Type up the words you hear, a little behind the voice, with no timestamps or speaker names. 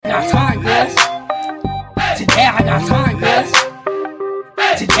got time, cuz. Today I got time, cuz.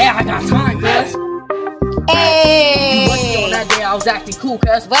 Today I got time, cuz. Hey. On that day I was acting cool,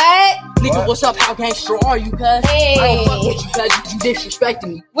 cuz. What? Nigga, what's up? How gangster are you, cuz? Hey. I don't fuck with you, cuz. You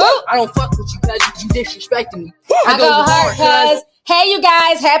disrespecting me. Whoop. I don't fuck with you, cuz. You disrespecting me. I go hard, cuz. Hey, you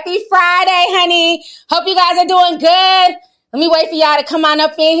guys. Happy Friday, honey. Hope you guys are doing good. Let me wait for y'all to come on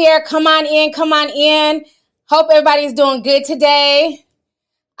up in here. Come on in. Come on in. Hope everybody's doing good today.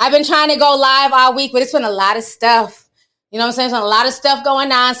 I've been trying to go live all week, but it's been a lot of stuff. You know what I'm saying? There's a lot of stuff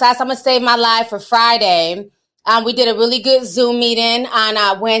going on, so I'm going to save my live for Friday. We did a really good Zoom meeting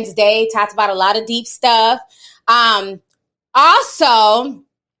on Wednesday. Talked about a lot of deep stuff. Also,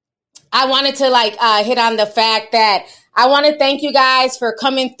 I wanted to hit on the fact that I want to thank you guys for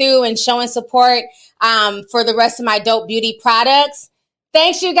coming through and showing support for the rest of my Dope Beauty products.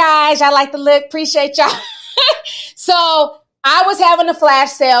 Thanks, you guys. I like the look. Appreciate y'all. So I was having a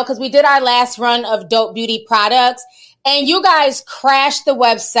flash sale because we did our last run of Dope Beauty products, and you guys crashed the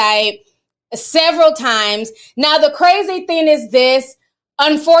website several times. Now, the crazy thing is this,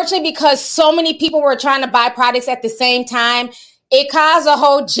 unfortunately, because so many people were trying to buy products at the same time, it caused a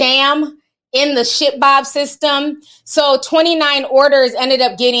whole jam in the ShipBob system. So 29 orders ended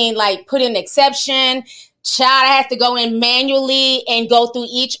up getting put in exception. Child, I had to go in manually and go through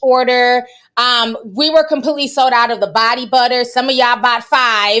each order. We were completely sold out of the body butter. Some of y'all bought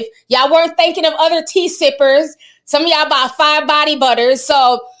 5. Y'all weren't thinking of other tea sippers. Some of y'all bought 5 body butters.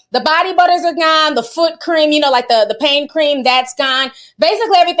 So the body butters are gone. The foot cream, the pain cream, that's gone.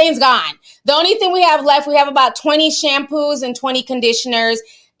 Basically, everything's gone. The only thing we have left, we have about 20 shampoos and 20 conditioners.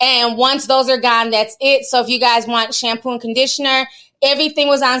 And once those are gone, that's it. So if you guys want shampoo and conditioner, everything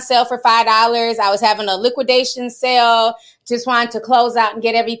was on sale for $5. I was having a liquidation sale. Just wanted to close out and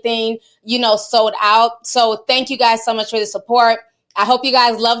get everything, sold out. So thank you guys so much for the support. I hope you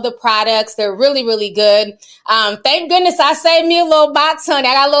guys love the products. They're really, really good. Thank goodness I saved me a little box, honey.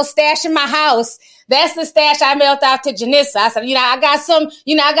 I got a little stash in my house. That's the stash I mailed out to Janissa. I said,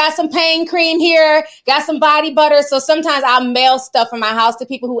 I got some pain cream here, got some body butter. So sometimes I'll mail stuff from my house to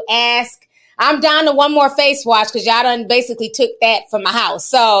people who ask. I'm down to one more face wash because y'all done basically took that from my house.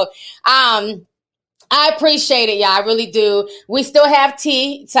 So, I appreciate it, y'all. I really do. We still have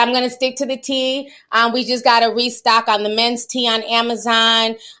tea, so I'm going to stick to the tea. We just got a restock on the men's tea on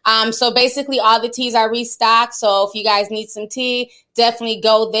Amazon. So basically all the teas are restocked. So if you guys need some tea, definitely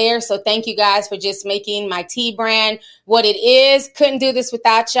go there. So thank you guys for just making my tea brand what it is. Couldn't do this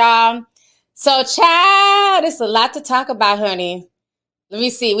without y'all. So child, it's a lot to talk about, honey. Let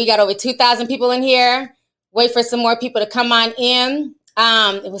me see. We got over 2,000 people in here. Wait for some more people to come on in.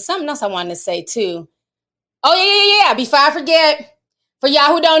 It was something else I wanted to say too. Oh, yeah. Before I forget, for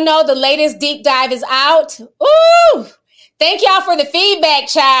y'all who don't know, the latest deep dive is out. Ooh, thank y'all for the feedback,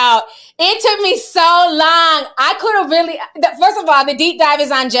 child. It took me so long. I could have really, first of all, the deep dive is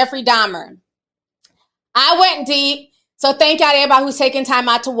on Jeffrey Dahmer. I went deep. So thank y'all to everybody who's taking time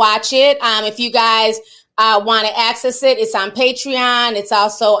out to watch it. If you guys want to access it, it's on Patreon. It's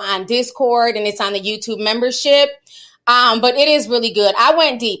also on Discord, and it's on the YouTube membership. But it is really good. I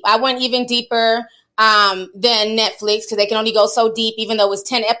went deep. I went even deeper than Netflix because they can only go so deep. Even though it was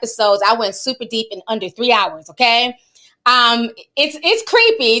 10 episodes, I went super deep in under 3 hours. Okay. It's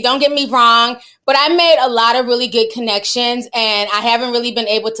creepy. Don't get me wrong, but I made a lot of really good connections, and I haven't really been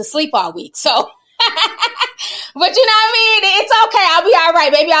able to sleep all week. So, but you know what I mean? It's okay. I'll be all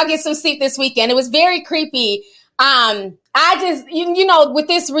right. Maybe I'll get some sleep this weekend. It was very creepy. I just, with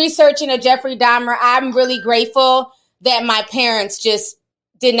this researching of Jeffrey Dahmer, I'm really grateful that my parents just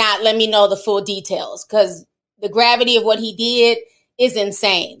did not let me know the full details because the gravity of what he did is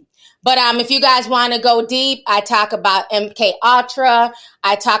insane. But if you guys want to go deep, I talk about MK Ultra.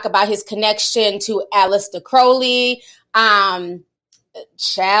 I talk about his connection to Aleister Crowley, the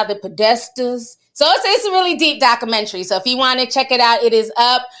Podestas. So it's a really deep documentary. So if you want to check it out, it is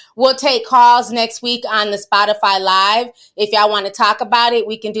up. We'll take calls next week on the Spotify Live. If y'all want to talk about it,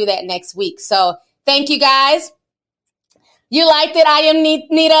 we can do that next week. So thank you guys. You liked it. I am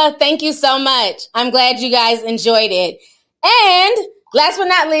Nita. Thank you so much. I'm glad you guys enjoyed it. And last but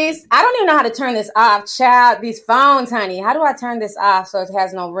not least, I don't even know how to turn this off. Child, these phones, honey. How do I turn this off so it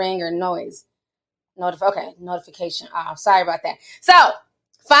has no ring or noise? Notification off. Sorry about that. So,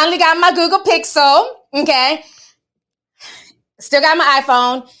 finally got my Google Pixel. Okay. Still got my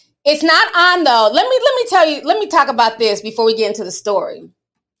iPhone. It's not on though. Let me talk about this before we get into the story.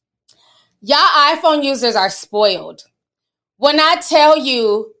 Y'all iPhone users are spoiled. When I tell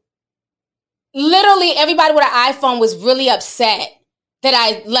you, literally everybody with an iPhone was really upset that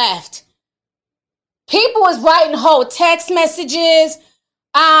I left. People was writing whole text messages,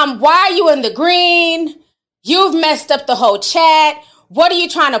 Why are you in the green? You've messed up the whole chat. What are you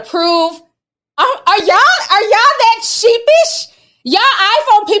trying to prove? Are y'all that sheepish? Y'all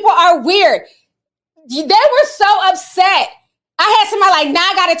iPhone people are weird. They were so upset. I had somebody like, now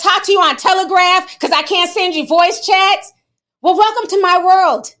I got to talk to you on Telegraph because I can't send you voice chats. Well, welcome to my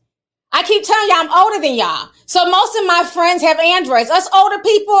world. I keep telling y'all I'm older than y'all. So most of my friends have Androids. Us older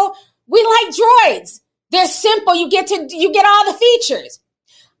people, we like droids. They're simple. You get all the features.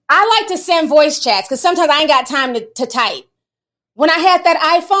 I like to send voice chats because sometimes I ain't got time to type. When I had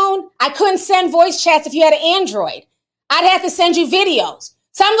that iPhone, I couldn't send voice chats if you had an Android. I'd have to send you videos.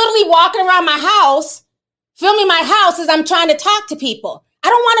 So I'm literally walking around my house, filming my house as I'm trying to talk to people. I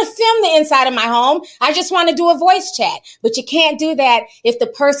don't want to film the inside of my home. I just want to do a voice chat. But you can't do that if the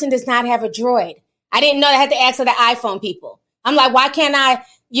person does not have a Droid. I didn't know I had to ask for the iPhone people. I'm like, why can't I,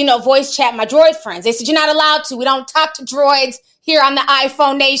 voice chat my Droid friends? They said, you're not allowed to. We don't talk to droids here on the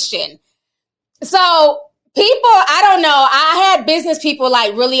iPhone Nation. So people, I don't know. I had business people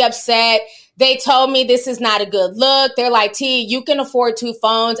like really upset. They told me this is not a good look. They're like, T, you can afford 2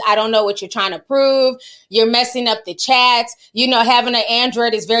 phones. I don't know what you're trying to prove. You're messing up the chats. Having an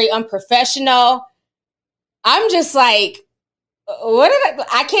Android is very unprofessional. I'm just like,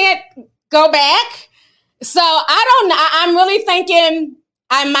 I can't go back. So I don't know. I'm really thinking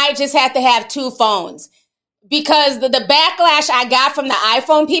I might just have to have 2 phones because the backlash I got from the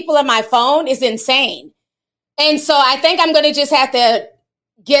iPhone people on my phone is insane. And so I think I'm going to just have to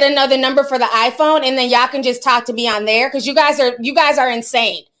get another number for the iPhone and then y'all can just talk to me on there because you guys are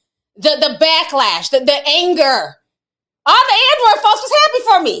insane. The backlash, the anger. All the Android folks was happy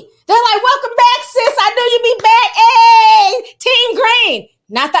for me. They're like, welcome back, sis. I knew you'd be back. Hey, Team Green.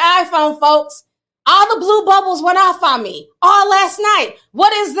 Not the iPhone folks. All the blue bubbles went off on me all last night.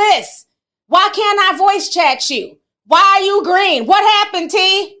 What is this? Why can't I voice chat you? Why are you green? What happened,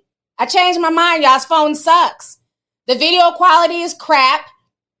 T? I changed my mind. Y'all's phone sucks. The video quality is crap.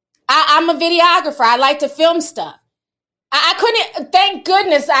 I'm a videographer. I like to film stuff. I couldn't, thank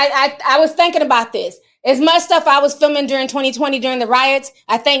goodness, I was thinking about this. As much stuff I was filming during 2020 during the riots,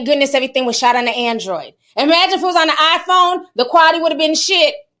 I thank goodness everything was shot on the Android. Imagine if it was on the iPhone, the quality would have been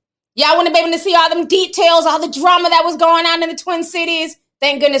shit. Y'all wouldn't have been able to see all them details, all the drama that was going on in the Twin Cities.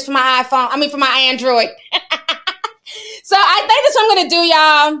 Thank goodness for my for my Android. So I think that's what I'm going to do,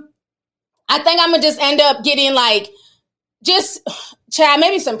 y'all. I think I'm going to just end up getting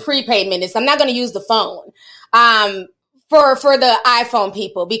maybe some prepaid minutes. I'm not going to use the phone for the iPhone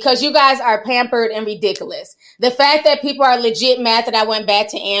people because you guys are pampered and ridiculous. The fact that people are legit mad that I went back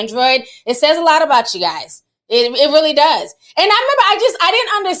to Android, it says a lot about you guys. It really does. And I remember I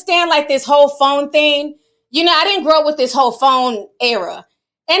didn't understand this whole phone thing. I didn't grow up with this whole phone era.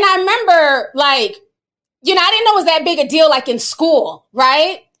 And I remember I didn't know it was that big a deal in school,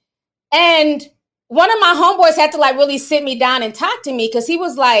 right? And one of my homeboys had to really sit me down and talk to me because he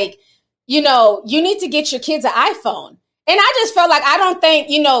was like, you need to get your kids an iPhone. And I just felt like I don't think,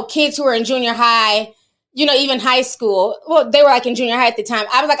 kids who are in junior high, even high school, well, they were in junior high at the time.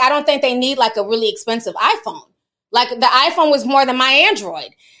 I was like, I don't think they need a really expensive iPhone. The iPhone was more than my Android.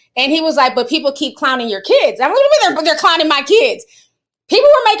 And he was like, but people keep clowning your kids. I'm like, they're clowning my kids. People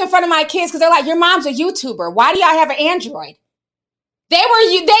were making fun of my kids because they're like, your mom's a YouTuber. Why do y'all have an Android? They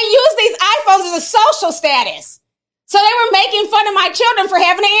use these iPhones as a social status. So they were making fun of my children for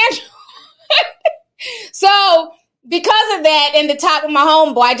having an Android. So because of that, and the talk with my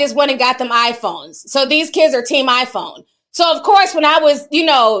homeboy, I just went and got them iPhones. So these kids are team iPhone. So of course, when I was,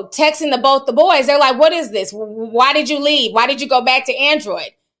 texting both the boys, they're like, what is this? Why did you leave? Why did you go back to Android?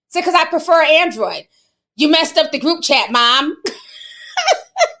 I said, because I prefer Android. You messed up the group chat, Mom.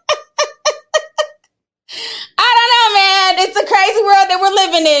 I don't know, man. It's a crazy world that we're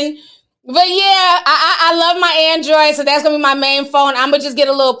living in. But yeah, I love my Android. So that's going to be my main phone. I'm going to just get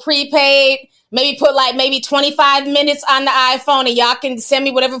a little prepaid. Maybe put maybe 25 minutes on the iPhone and y'all can send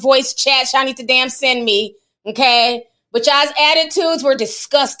me whatever voice chat y'all need to damn send me. Okay? But y'all's attitudes were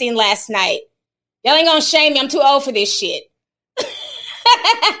disgusting last night. Y'all ain't going to shame me. I'm too old for this shit.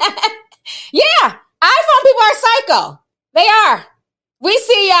 Yeah. iPhone people are psycho. They are. We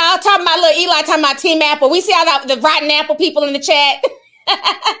see y'all talking about little Eli, talking about Team Apple. We see all the rotten Apple people in the chat.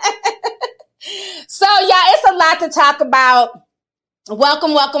 So, yeah, it's a lot to talk about.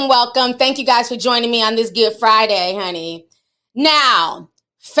 Welcome, welcome, welcome. Thank you guys for joining me on this Good Friday, honey. Now,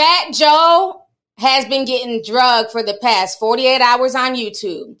 Fat Joe has been getting drugged for the past 48 hours on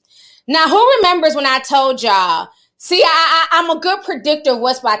YouTube. Now, who remembers when I told y'all, see, I'm a good predictor of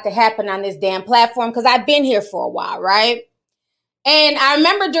what's about to happen on this damn platform because I've been here for a while, right? And I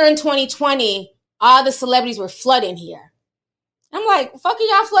remember during 2020, all the celebrities were flooding here. I'm like, fuck are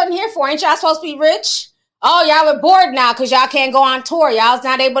y'all flooding here for? Ain't y'all supposed to be rich? Oh, y'all are bored now because y'all can't go on tour. Y'all's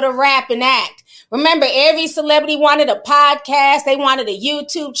not able to rap and act. Remember, every celebrity wanted a podcast. They wanted a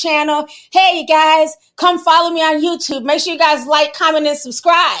YouTube channel. Hey, you guys, come follow me on YouTube. Make sure you guys like, comment, and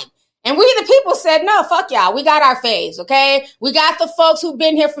subscribe. And we, the people, said, no, fuck y'all. We got our faves, okay? We got the folks who've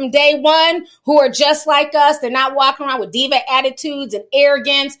been here from day one who are just like us. They're not walking around with diva attitudes and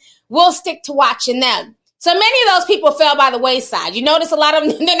arrogance. We'll stick to watching them. So many of those people fell by the wayside. You notice a lot of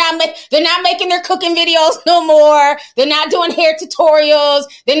them, they're not making their cooking videos no more. They're not doing hair tutorials.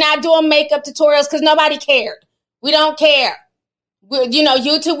 They're not doing makeup tutorials because nobody cared. We don't care.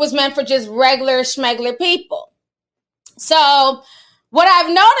 YouTube was meant for just regular schmegler people. So what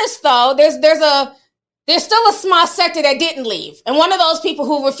I've noticed, though, there's still a small sector that didn't leave. And one of those people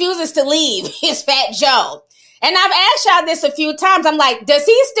who refuses to leave is Fat Joe. And I've asked y'all this a few times. I'm like, does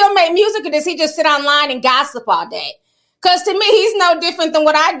he still make music or does he just sit online and gossip all day? Because to me, he's no different than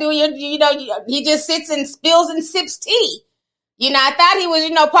what I do. He just sits and spills and sips tea. I thought he was,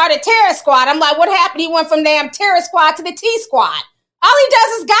 part of Terror Squad. I'm like, what happened? He went from damn Terror Squad to the Tea Squad. All he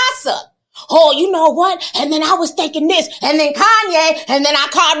does is gossip. Oh, you know what? And then I was thinking this, and then Kanye, and then I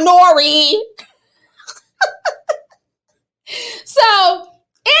called Nori. So,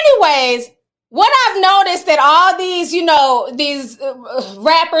 anyways, what I've noticed that all these, these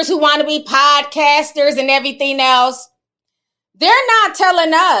rappers who want to be podcasters and everything else, they're not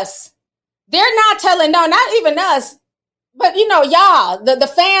telling us. No, not even us, but y'all,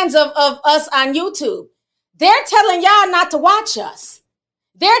 the fans of us on YouTube, they're telling y'all not to watch us.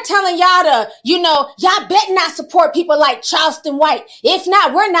 They're telling y'all to, y'all better not support people like Charleston White. If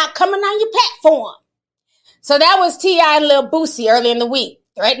not, we're not coming on your platform. So that was T.I. and Lil Boosie early in the week,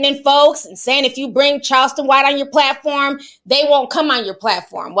 threatening folks and saying if you bring Charleston White on your platform, they won't come on your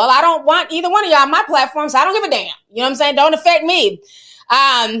platform. Well, I don't want either one of y'all on my platform, so I don't give a damn. You know what I'm saying? Don't affect me.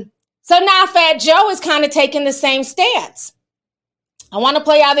 So now Fat Joe is kind of taking the same stance. I want to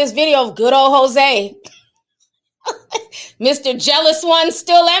play y'all this video of good old Jose. Mr. Jealous One,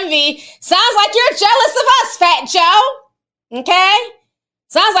 still envy. Sounds like you're jealous of us, Fat Joe. Okay?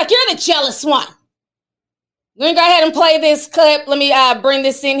 Sounds like you're the jealous one. We're going to go ahead and play this clip. Let me bring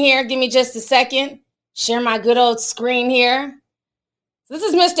this in here. Give me just a second. Share my good old screen here. This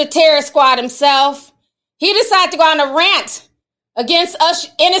is Mr. Terror Squad himself. He decided to go on a rant against us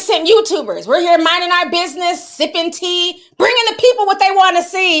innocent YouTubers. We're here minding our business, sipping tea, bringing the people what they want to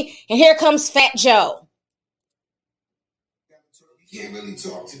see. And here comes Fat Joe. You can't really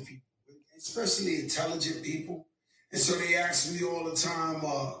talk to people, especially intelligent people. And so they ask me all the time,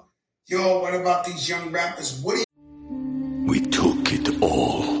 yo, what about these young rappers? What do you... We took it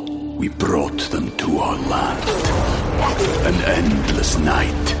all. We brought them to our land. An endless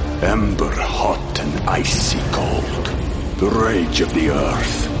night, ember hot and icy cold. The rage of the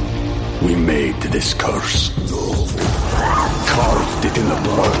earth. We made this curse. Carved it in the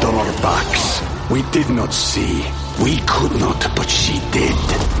blood on our backs. We did not see. We could not, but she did.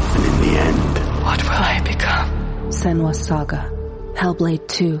 And in the end... What will I become? Senua's Saga. Hellblade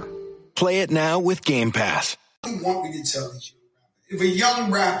 2. Play it now with Game Pass. What do you want me to tell these young rappers? If a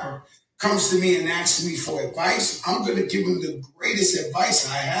young rapper comes to me and asks me for advice, I'm going to give him the greatest advice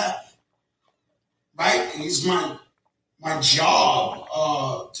I have. Right? And it's my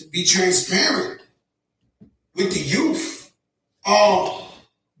job to be transparent with the youth.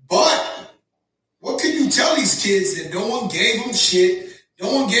 But what can you tell these kids that no one gave them shit,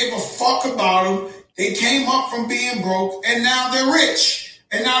 no one gave a fuck about them, they came up from being broke, and now they're rich,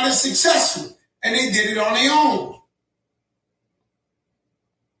 and now they're successful, and they did it on their own.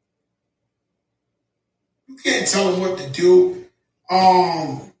 You can't tell them what to do.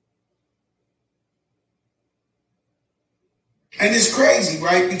 And it's crazy,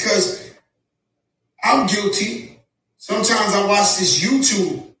 right? Because I'm guilty. Sometimes I watch this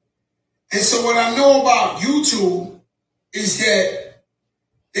YouTube. And so what I know about YouTube is that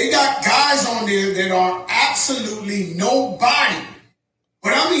they got guys on there that are absolutely nobody.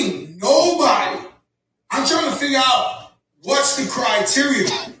 But I mean nobody. I'm trying to figure out what's the criteria.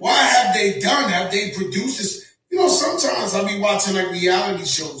 Why have they done? Have they produced this? Sometimes I'll be watching like reality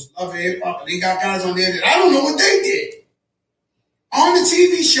shows, Love and Hip Hop, and they got guys on there that I don't know what they did on the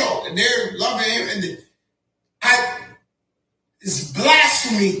TV show, and they're loving him. It's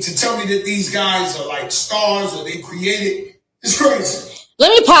blasphemy to tell me that these guys are like stars or they created. It's crazy. Let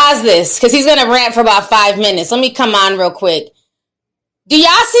me pause this because he's going to rant for about 5 minutes. Let me come on real quick. Do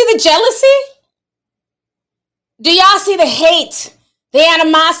y'all see the jealousy? Do y'all see the hate, the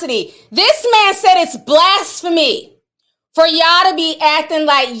animosity? This man said it's blasphemy for y'all to be acting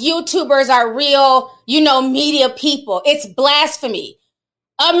like YouTubers are real, media people. It's blasphemy.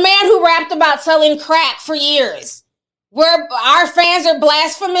 A man who rapped about selling crack for years. Our fans are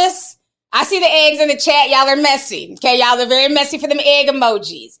blasphemous. I see the eggs in the chat. Y'all are messy. Okay, y'all are very messy for them egg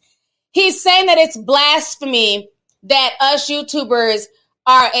emojis. He's saying that it's blasphemy that us YouTubers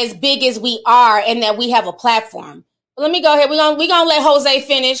are as big as we are and that we have a platform. But let me go ahead. We're gonna let Jose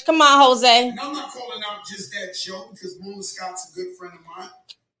finish. Come on, Jose. And I'm not calling out just that show because Mona Scott's a good friend of mine.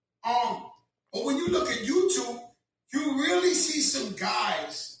 But when you look at YouTube, you really see some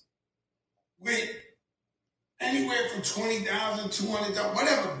guys with anywhere from 20,000, 200,000,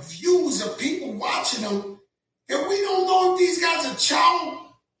 whatever views of people watching them. And we don't know if these guys are child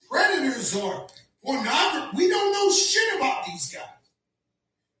predators or pornography. We don't know shit about these guys.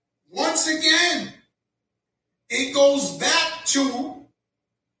 Once again, it goes back to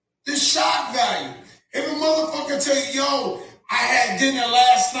the shock value. If a motherfucker tell you, yo, I had dinner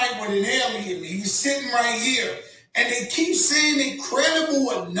last night with an alien, he was sitting right here, and they keep saying it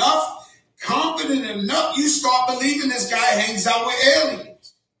credible enough, confident enough, you start believing this guy hangs out with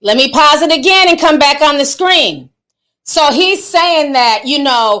aliens. Let me pause it again and come back on the screen. So he's saying that,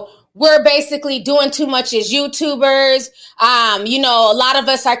 we're basically doing too much as YouTubers. A lot of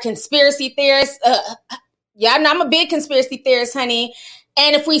us are conspiracy theorists. I'm a big conspiracy theorist, honey.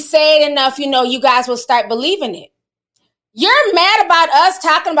 And if we say it enough, you guys will start believing it. You're mad about us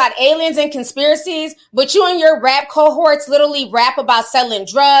talking about aliens and conspiracies, but you and your rap cohorts literally rap about selling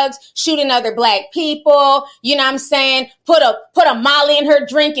drugs, shooting other black people. You know what I'm saying? Put a Molly in her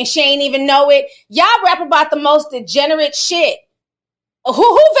drink and she ain't even know it. Y'all rap about the most degenerate shit. Who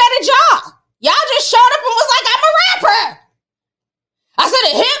vetted y'all? Y'all just showed up and was like, I'm a rapper. I said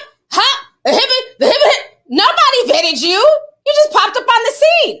a hip, hop, a hippie, the hip. Nobody vetted you. You just popped up on the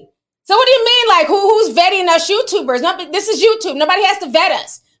scene. So what do you mean? Like who's vetting us YouTubers? No, this is YouTube. Nobody has to vet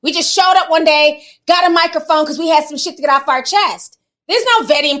us. We just showed up one day, got a microphone because we had some shit to get off our chest. There's no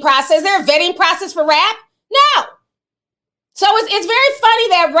vetting process. Is there a vetting process for rap? No. So it's very funny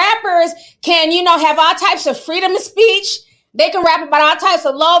that rappers can, have all types of freedom of speech. They can rap about all types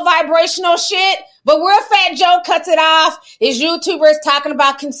of low vibrational shit. But where Fat Joe cuts it off is YouTubers talking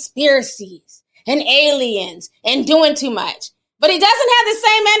about conspiracies and aliens and doing too much. But he doesn't have the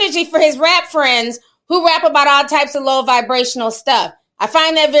same energy for his rap friends who rap about all types of low vibrational stuff. I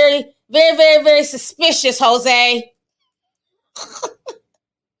find that very, very, very, very suspicious, Jose.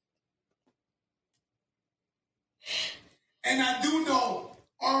 And I do know,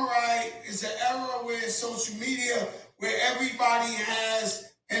 all right, it's an era where social media, where everybody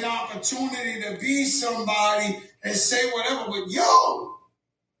has an opportunity to be somebody and say whatever. But yo,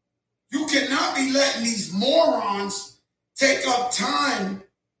 you cannot be letting these morons take up time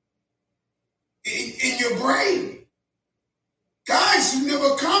in your brain. Guys, you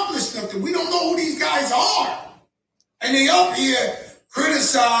never accomplished nothing. We don't know who these guys are. And they up here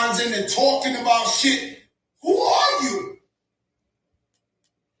criticizing and talking about shit. Who are you?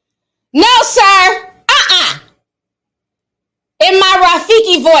 No, sir. In my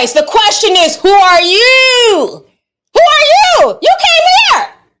Rafiki voice, the question is, who are you? Who are you? You came here.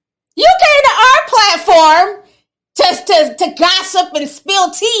 You came to our platform to gossip and spill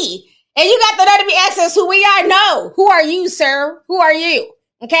tea. And you got the nerve to be asking us who we are? No. Who are you, sir? Who are you?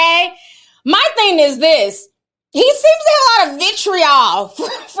 Okay? My thing is this. He seems to have a lot of vitriol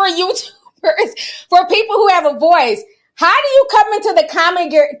for YouTubers, for people who have a voice. How do you come into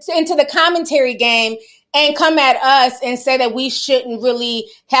the commentary game and come at us and say that we shouldn't really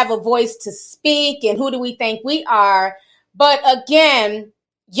have a voice to speak and who do we think we are? But again,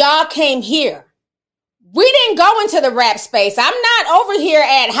 y'all came here. We didn't go into the rap space. I'm not over here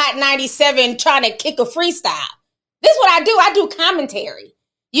at Hot 97 trying to kick a freestyle. This is what I do. I do commentary.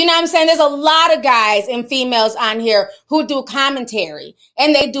 You know what I'm saying? There's a lot of guys and females on here who do commentary,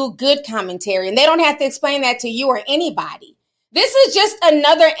 and they do good commentary, and they don't have to explain that to you or anybody. This is just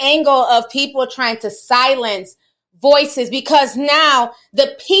another angle of people trying to silence voices because now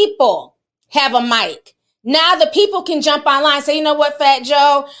the people have a mic. Now the people can jump online and say, you know what, Fat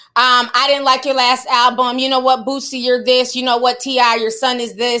Joe, I didn't like your last album. You know what, Boosie, you're this. You know what, T.I., your son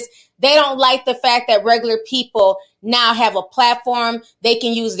is this. They don't like the fact that regular people now have a platform. They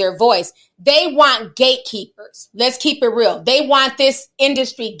can use their voice. They want gatekeepers. Let's keep it real. They want this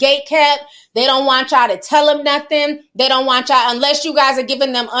industry gatekept. They don't want y'all to tell them nothing. They don't want y'all, unless you guys are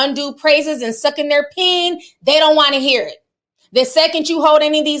giving them undue praises and sucking their peen, they don't want to hear it. The second you hold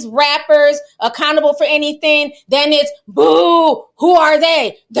any of these rappers accountable for anything, then it's, boo, who are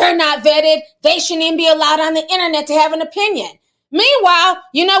they? They're not vetted. They shouldn't even be allowed on the internet to have an opinion. Meanwhile,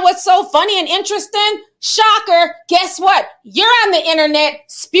 you know what's so funny and interesting? Shocker, guess what? You're on the internet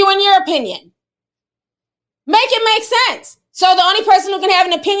spewing your opinion. Make it make sense. So the only person who can have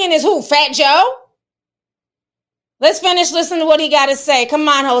an opinion is who? Fat Joe? Let's finish listening to what he got to say. Come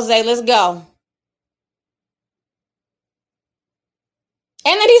on, Jose, let's go.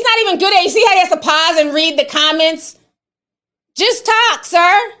 And then he's not even good at it. You see how he has to pause and read the comments? Just talk,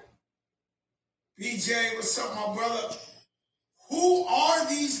 sir. BJ, what's up, my brother? Who are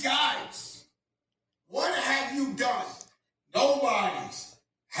these guys? What have you done? Nobody's.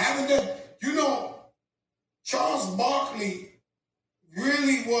 Haven't done. You know, Charles Barkley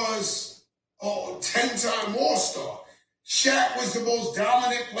really was a 10-time All-Star. Shaq was the most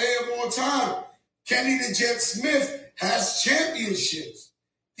dominant player of all time. Kenny the Jet Smith has championships.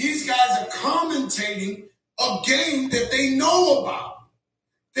 These guys are commentating a game that they know about,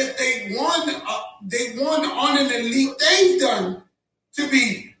 that they won on an elite. They've done to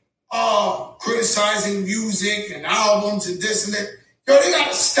be criticizing music and albums and this and that. Yo, they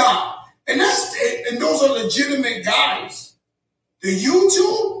gotta stop. And those are legitimate guys. The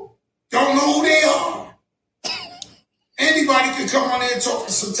YouTube don't know who they are. Anybody can come on there and talk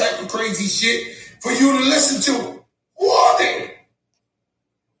some type of crazy shit for you to listen to. Who are they?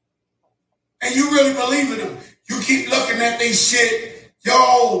 And you really believe in them. You keep looking at this shit.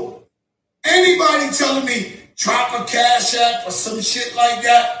 Yo, anybody telling me drop a Cash App or some shit like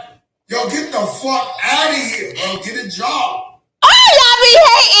that, yo, get the fuck out of here, bro. Get a job. Oh, y'all be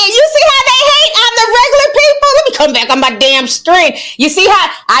hating. You see how they hate on the regular people? Let me come back on my damn screen. You see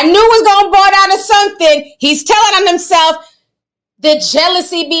how I knew it was going to boil down to something. He's telling on himself, the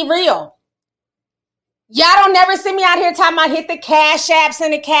jealousy be real. Y'all don't never see me out here talking about hit the Cash Apps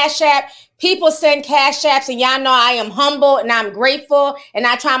and the Cash App. People send Cash Apps, and y'all know I am humble and I'm grateful, and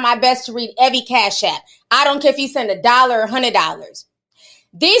I try my best to read every Cash App. I don't care if you send $1 or $100.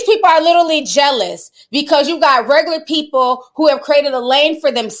 These people are literally jealous because you got regular people who have created a lane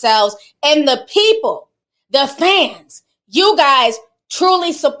for themselves, and the people, the fans, you guys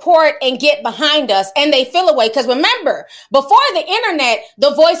truly support and get behind us, and they feel away. Because remember, before the internet,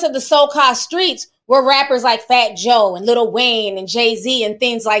 the voice of the so-called streets were rappers like Fat Joe and Lil Wayne and Jay-Z and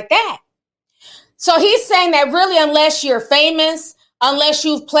things like that. So he's saying that really, unless you're famous, unless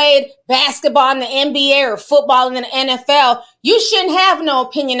you've played basketball in the NBA or football in the NFL, you shouldn't have no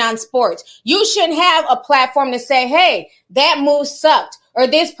opinion on sports. You shouldn't have a platform to say, hey, that move sucked or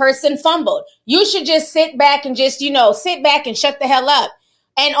this person fumbled. You should just sit back and sit back and shut the hell up.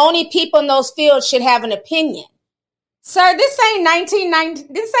 And only people in those fields should have an opinion. Sir, this ain't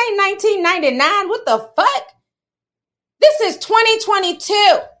 1999. What the fuck? This is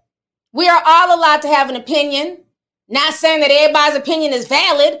 2022. We are all allowed to have an opinion. Not saying that everybody's opinion is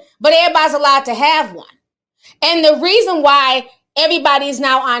valid, but everybody's allowed to have one. And the reason why everybody is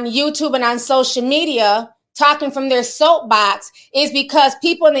now on YouTube and on social media talking from their soapbox is because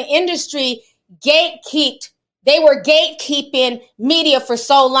people in the industry they were gatekeeping media for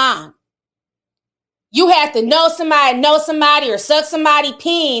so long. You have to know somebody or suck somebody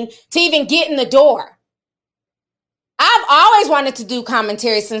peen to even get in the door. I've always wanted to do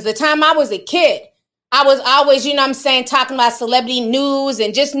commentary since the time I was a kid. I was always, talking about celebrity news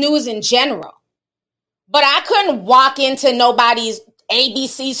and just news in general. But I couldn't walk into nobody's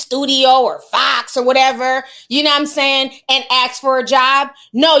ABC studio or Fox or whatever, and ask for a job.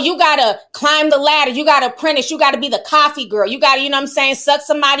 No, you got to climb the ladder. You got to apprentice. You got to be the coffee girl. You got to, suck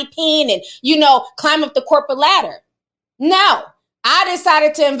somebody peen and, climb up the corporate ladder. No, I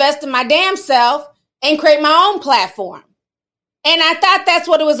decided to invest in my damn self and create my own platform. And I thought that's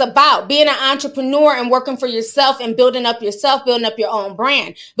what it was about, being an entrepreneur and working for yourself and building up yourself, building up your own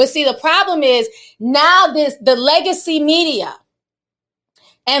brand. But see, the problem is now the legacy media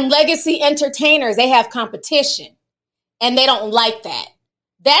and legacy entertainers, they have competition and they don't like that.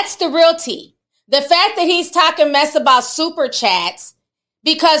 That's the real tea. The fact that he's talking mess about super chats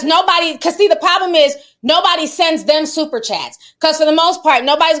because the problem is nobody sends them super chats. Because for the most part,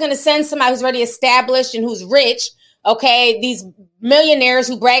 nobody's going to send somebody who's already established and who's rich. Okay, these millionaires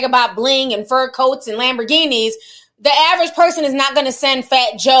who brag about bling and fur coats and Lamborghinis, the average person is not going to send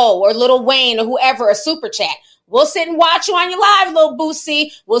Fat Joe or Lil Wayne or whoever a super chat. We'll sit and watch you on your live, little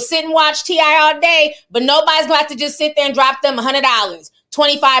Boosie. We'll sit and watch T.I. all day, but nobody's going to have to just sit there and drop them $100,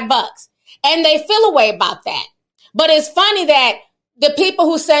 $25. And they feel a way about that. But it's funny that the people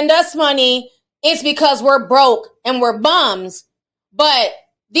who send us money, it's because we're broke and we're bums, but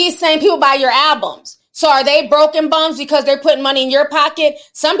these same people buy your albums. So are they broken bums because they're putting money in your pocket?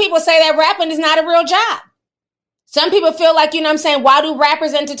 Some people say that rapping is not a real job. Some people feel like, why do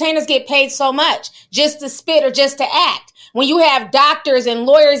rappers, entertainers get paid so much just to spit or just to act? when you have doctors and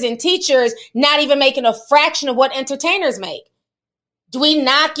lawyers and teachers not even making a fraction of what entertainers make? Do we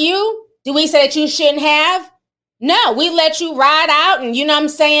knock you? Do we say that you shouldn't have? No, we let you ride out and, you know what I'm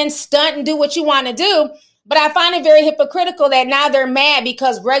saying, stunt and do what you want to do. But I find it very hypocritical that now they're mad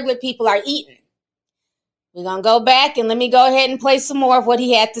because regular people are eating. We're going to go back and let me go ahead and play some more of what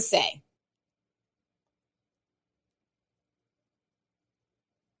he had to say.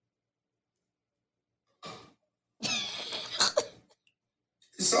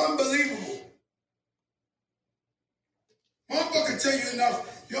 It's unbelievable. Motherfucker tell you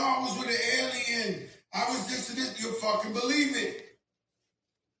enough. Yo, I was with an alien. I was this and this. You'll fucking believe it.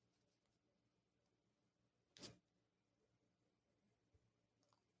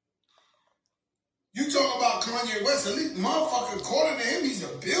 You talk about Kanye West, at least motherfucker, according to him, he's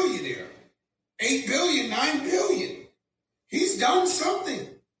a billionaire. 8 billion, 9 billion. He's done something.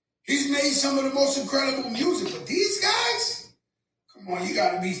 He's made some of the most incredible music. But these guys, come on, you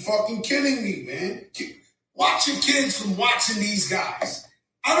gotta be fucking kidding me, man. Watch your kids from watching these guys.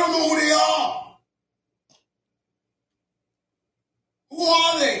 I don't know who they are. Who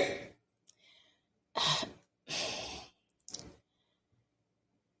are they?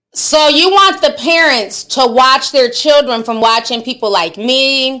 So you want the parents to watch their children from watching people like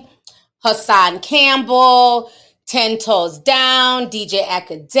me, Hassan Campbell, 10 Toes Down, DJ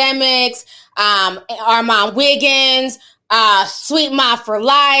Academics, Armand Wiggins, Sweet Ma for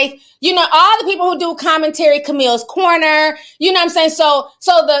Life. You know, all the people who do commentary, Camille's Corner. You know what I'm saying? So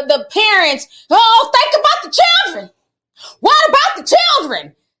the parents, think about the children. What about the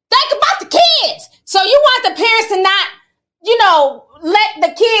children? Think about the kids. So you want the parents to not, you know, let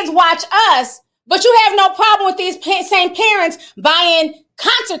the kids watch us, but you have no problem with these same parents buying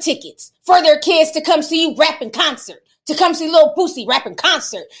concert tickets for their kids to come see you rap in concert, to come see Lil Boosie rap in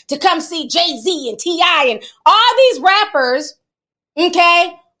concert, to come see Jay-Z and T.I. and all these rappers,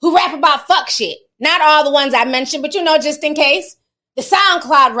 okay, who rap about fuck shit. Not all the ones I mentioned, but you know, just in case. The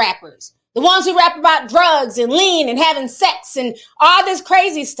SoundCloud rappers, the ones who rap about drugs and lean and having sex and all this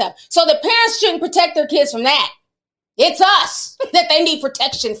crazy stuff. So the parents shouldn't protect their kids from that. It's us that they need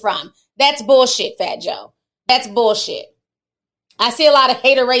protection from. That's bullshit, Fat Joe. That's bullshit. I see a lot of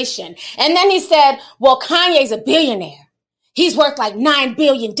hateration. And then he said, well, Kanye's a billionaire. He's worth like $9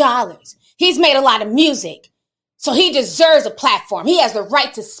 billion. He's made a lot of music. So he deserves a platform. He has the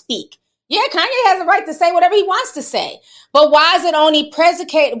right to speak. Yeah, Kanye has the right to say whatever he wants to say. But why is it only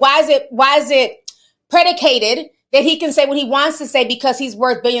predicated? Why is it predicated that he can say what he wants to say because he's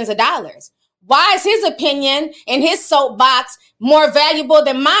worth billions of dollars? Why is his opinion and his soapbox more valuable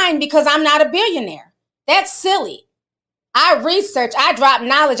than mine because I'm not a billionaire? That's silly. I research, I drop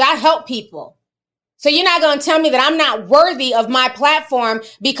knowledge, I help people. So you're not going to tell me that I'm not worthy of my platform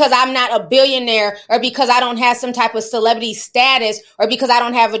because I'm not a billionaire or because I don't have some type of celebrity status or because I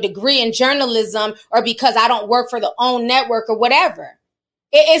don't have a degree in journalism or because I don't work for the OWN network or whatever.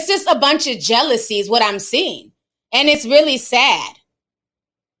 It's just a bunch of jealousy is what I'm seeing. And it's really sad.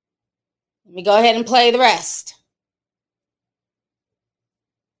 Let me go ahead and play the rest.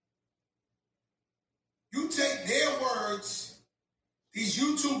 You take their words, these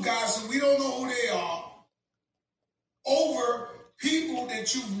YouTube guys, and we don't know who they are, over people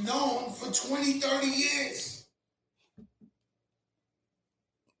that you've known for 20, 30 years.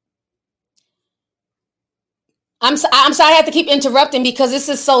 I'm sorry I have to keep interrupting because this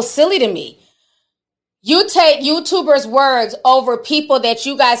is so silly to me. You take YouTubers' words over people that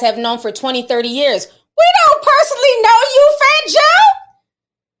you guys have known for 20, 30 years. We don't personally know you, Fat Joe.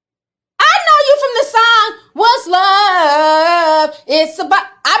 I know you from the song, What's Love? It's about,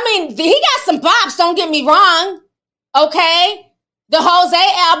 I mean, he got some bops, don't get me wrong. Okay? The Jose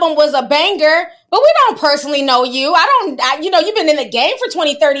album was a banger, but we don't personally know you. You've been in the game for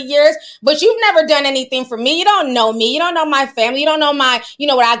 20, 30 years, but you've never done anything for me. You don't know me. You don't know my family. You don't know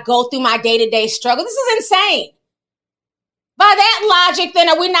what I go through, my day-to-day struggle. This is insane. By that logic, then,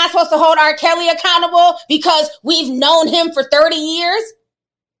 are we not supposed to hold R. Kelly accountable because we've known him for 30 years?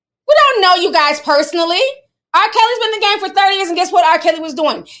 We don't know you guys personally. R. Kelly's been in the game for 30 years, and guess what R. Kelly was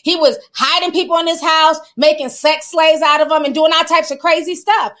doing? He was hiding people in his house, making sex slaves out of them, and doing all types of crazy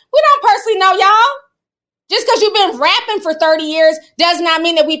stuff. We don't personally know y'all. Just because you've been rapping for 30 years does not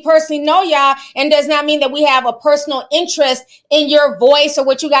mean that we personally know y'all, and does not mean that we have a personal interest in your voice or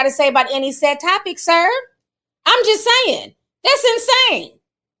what you got to say about any said topic, sir. I'm just saying. That's insane.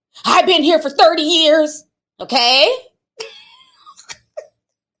 I've been here for 30 years. Okay?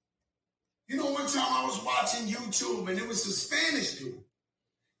 You know, one time I was watching YouTube and it was a Spanish dude.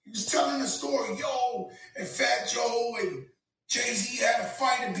 He was telling a story, and Fat Joe and Jay-Z had a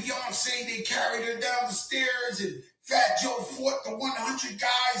fight and Beyonce, they carried her down the stairs and Fat Joe fought the 100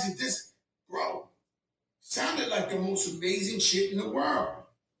 guys and this. Bro, sounded like the most amazing shit in the world.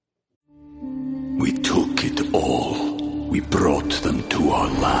 We took it all. We brought them to our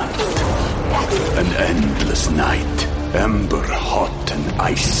land. An endless night, ember hot and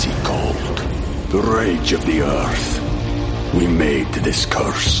icy cold. The rage of the earth. We made this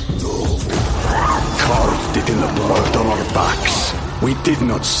curse. Carved it in the blood on our backs. We did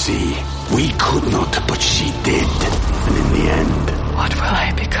not see. We could not, but she did. And in the end, What will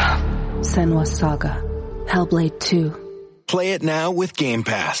I become? Senua's Saga. Hellblade 2. Play it now with Game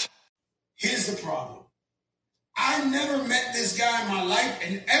Pass. Here's the problem. I never met this guy in my life,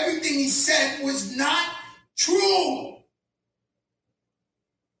 and everything he said was not true.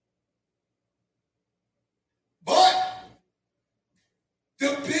 But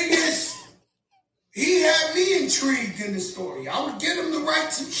the biggest, he had me intrigued in the story. I would get him to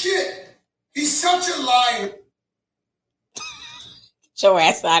write some shit. He's such a liar. Get your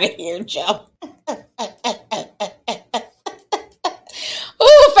ass out of here, Joe. Ooh,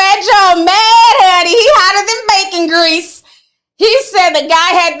 Fat Joe, mad, honey. He hotter than bacon grease. He said the guy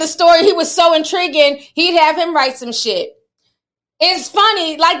had the story. He was so intriguing, he'd have him write some shit. It's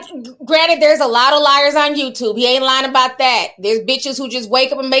funny, like, granted, there's a lot of liars on YouTube. He ain't lying about that. There's bitches who just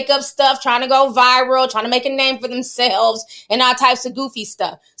wake up and make up stuff, trying to go viral, trying to make a name for themselves, and all types of goofy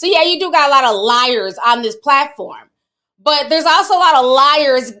stuff. So yeah, you do got a lot of liars on this platform. But there's also a lot of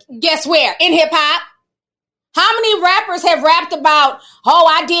liars, guess where? In hip-hop. How many rappers have rapped about, oh,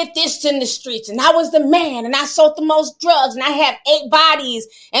 I did this in the streets, and I was the man, and I sold the most drugs, and I have 8 bodies,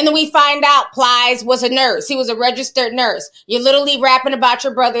 and then we find out Plies was a nurse. He was a registered nurse. You're literally rapping about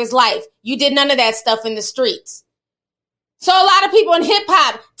your brother's life. You did none of that stuff in the streets. So a lot of people in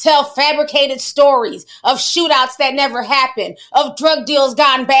hip-hop tell fabricated stories of shootouts that never happened, of drug deals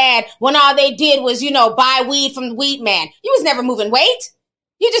gone bad when all they did was, buy weed from the weed man. You was never moving weight.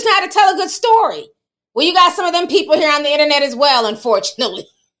 You just know how to tell a good story. Well, you got some of them people here on the internet as well, unfortunately.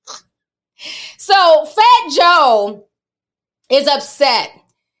 So Fat Joe is upset.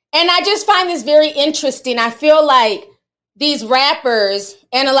 And I just find this very interesting. I feel like these rappers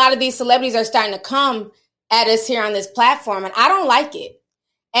and a lot of these celebrities are starting to come at us here on this platform, and I don't like it.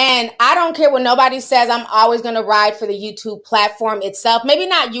 And I don't care what nobody says. I'm always going to ride for the YouTube platform itself. Maybe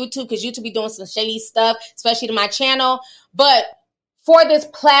not YouTube, because YouTube be doing some shady stuff, especially to my channel. But for this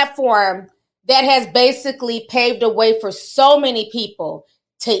platform that has basically paved a way for so many people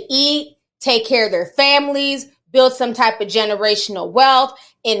to eat, take care of their families, build some type of generational wealth,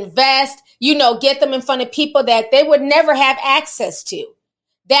 invest, get them in front of people that they would never have access to.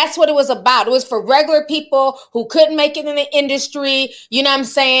 That's what it was about. It was for regular people who couldn't make it in the industry. You know what I'm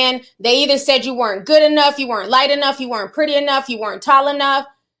saying? They either said you weren't good enough, you weren't light enough, you weren't pretty enough, you weren't tall enough.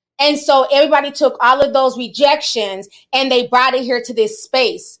 And so everybody took all of those rejections and they brought it here to this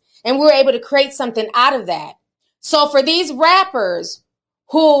space. And we were able to create something out of that. So for these rappers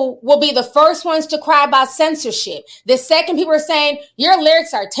who will be the first ones to cry about censorship, the second people are saying, your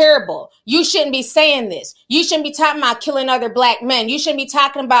lyrics are terrible. You shouldn't be saying this. You shouldn't be talking about killing other black men. You shouldn't be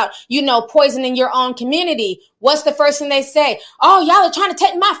talking about, poisoning your own community. What's the first thing they say? Oh, y'all are trying to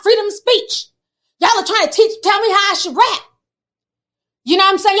take my freedom of speech. Y'all are trying to tell me how I should rap. You know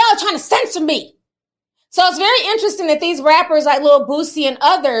what I'm saying? Y'all are trying to censor me. So it's very interesting that these rappers like Lil Boosie and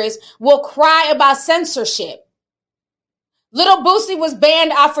others will cry about censorship. Lil Boosie was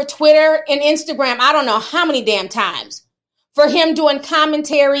banned off of Twitter and Instagram, I don't know how many damn times, for him doing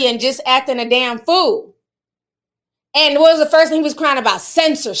commentary and just acting a damn fool. And what was the first thing he was crying about?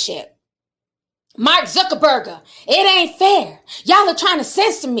 Censorship. Mark Zuckerberg, it ain't fair. Y'all are trying to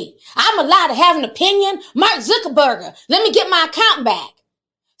censor me. I'm allowed to have an opinion. Mark Zuckerberg, let me get my account back.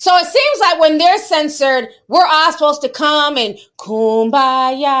 So it seems like when they're censored, we're all supposed to come and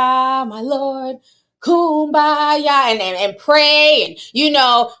kumbaya, my Lord, kumbaya, and pray. And,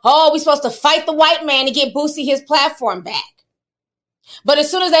 we're supposed to fight the white man to get Boosie his platform back. But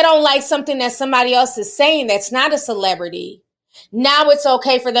as soon as they don't like something that somebody else is saying that's not a celebrity, now it's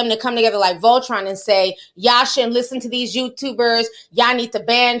okay for them to come together like Voltron and say, y'all shouldn't listen to these YouTubers. Y'all need to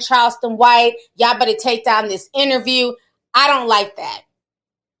ban Charleston White. Y'all better take down this interview. I don't like that.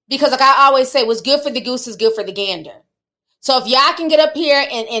 Because like I always say, what's good for the goose is good for the gander. So if y'all can get up here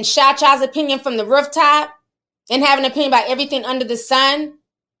and shout y'all's opinion from the rooftop and have an opinion about everything under the sun,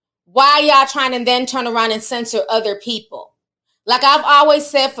 why y'all trying to then turn around and censor other people? Like I've always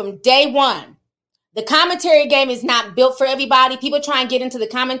said from day one, the commentary game is not built for everybody. People try and get into the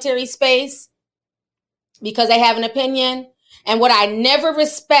commentary space because they have an opinion. And what I never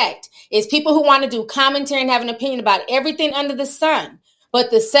respect is people who want to do commentary and have an opinion about everything under the sun. But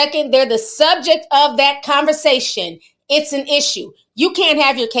the second they're the subject of that conversation, it's an issue. You can't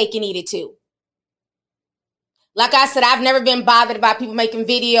have your cake and eat it too. Like I said, I've never been bothered about people making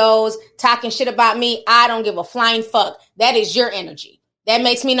videos, talking shit about me. I don't give a flying fuck. That is your energy. That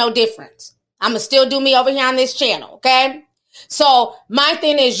makes me no difference. I'm going to still do me over here on this channel, okay? So my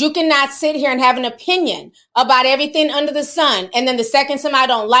thing is, you cannot sit here and have an opinion about everything under the sun. And then the second somebody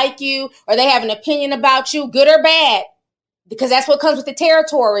don't like you or they have an opinion about you, good or bad, because that's what comes with the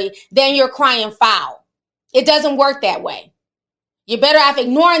territory, then you're crying foul. It doesn't work that way. You're better off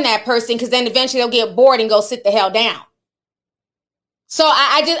ignoring that person because then eventually they'll get bored and go sit the hell down. So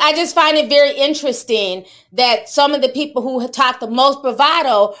I just find it very interesting that some of the people who talk the most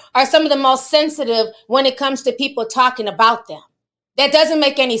bravado are some of the most sensitive when it comes to people talking about them. That doesn't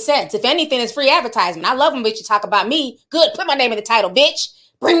make any sense. If anything, it's free advertisement. I love when bitches talk about me. Good, put my name in the title, bitch.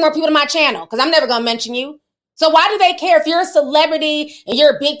 Bring more people to my channel because I'm never going to mention you. So why do they care if you're a celebrity and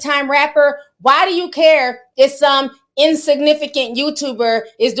you're a big time rapper? Why do you care if some insignificant YouTuber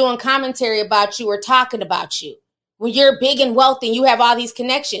is doing commentary about you or talking about you? When you're big and wealthy and you have all these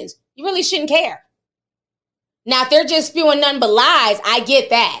connections, you really shouldn't care. Now, if they're just spewing nothing but lies, I get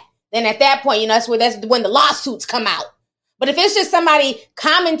that. Then at that point, that's when the lawsuits come out. But if it's just somebody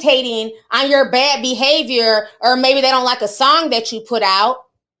commentating on your bad behavior, or maybe they don't like a song that you put out,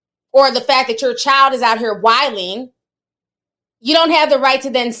 or the fact that your child is out here wilding, you don't have the right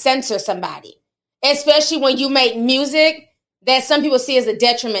to then censor somebody, especially when you make music that some people see as a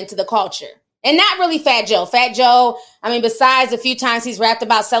detriment to the culture. And not really Fat Joe. Fat Joe, besides a few times he's rapped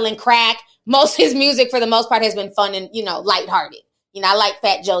about selling crack, most of his music for the most part has been fun and, lighthearted. I like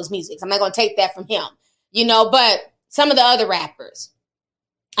Fat Joe's music. So I'm not going to take that from him, but some of the other rappers,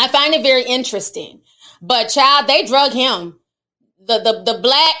 I find it very interesting. But child, they drug him. The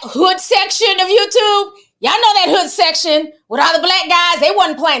black hood section of YouTube, y'all know that hood section with all the black guys, they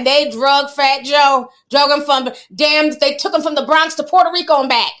wasn't playing. They drug Fat Joe, drug him they took him from the Bronx to Puerto Rico and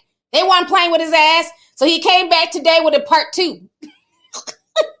back. They weren't playing with his ass. So he came back today with a part 2.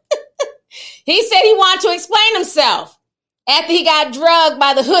 He said he wanted to explain himself after he got drugged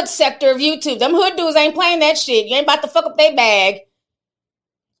by the hood sector of YouTube. Them hood dudes ain't playing that shit. You ain't about to fuck up their bag.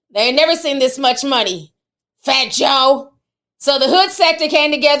 They ain't never seen this much money. Fat Joe. So the hood sector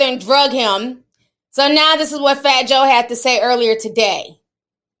came together and drug him. So now this is what Fat Joe had to say earlier today.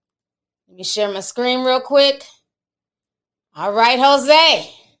 Let me share my screen real quick. All right,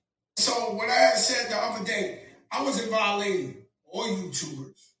 Jose. So what I had said the other day, I wasn't violating all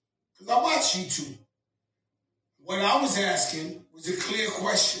YouTubers because I watch YouTube. What I was asking was a clear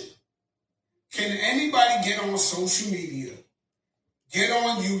question. Can anybody get on social media, get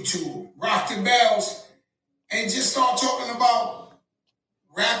on YouTube, rock the bells, and just start talking about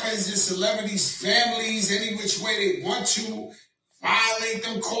rappers and celebrities, families, any which way they want to, violate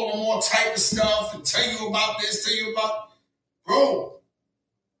them, call them all type of stuff, and tell you about this, tell you about... Bro,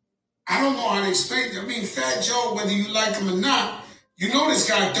 I don't know how to explain it. Fat Joe, whether you like him or not, this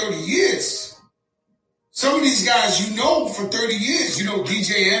guy 30 years. Some of these guys for 30 years.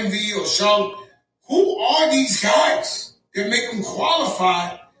 DJ Envy or Charlotte. Who are these guys that make them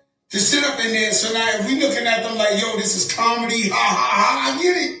qualified to sit up in there? So now if we looking at them like, yo, this is comedy, ha, ha, ha, I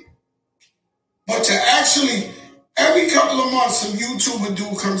get it. But to actually, every couple of months, some YouTuber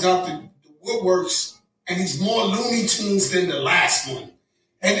dude comes out the woodworks and he's more Looney Tunes than the last one.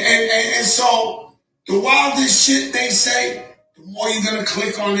 And so the wildest shit they say, the more you're going to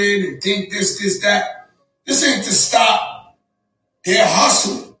click on it and think this, that. This ain't to stop their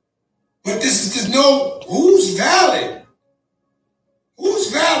hustle. But this is to know who's valid. Who's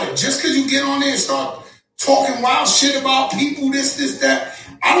valid? Just because you get on there and start talking wild shit about people, this, that.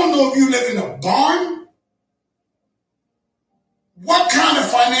 I don't know if you live in a barn. What kind of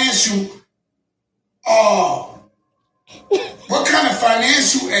financial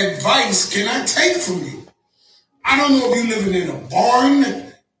advice can I take from you? I don't know if you're living in a barn,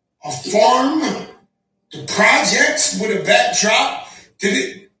 a farm, the projects with a backdrop.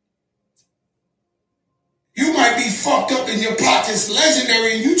 You might be fucked up in your pockets,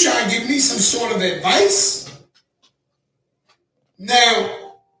 legendary, and you try and give me some sort of advice?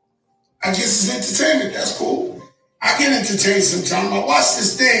 Now, I guess it's entertainment. That's cool. I get entertained sometimes. I watch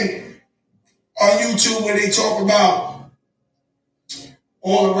this thing on YouTube where they talk about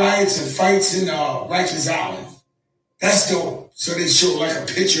all the riots and fights in Rikers Island. That's dope. So they show like a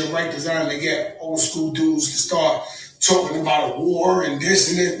picture of Rikers Island. They get old school dudes to start talking about a war and this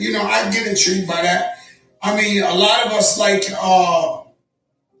and that. I get intrigued by that. A lot of us like,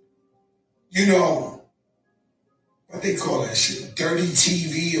 what they call that shit, dirty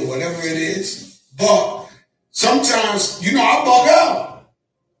TV or whatever it is. But sometimes, you know, I bug out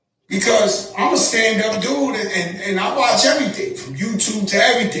because I'm a stand-up dude and I watch everything from YouTube to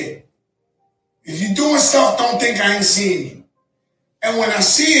everything. If you're doing stuff, don't think I ain't seeing you. And when I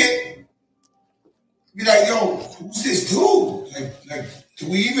see it, be like, yo, who's this dude? Like, do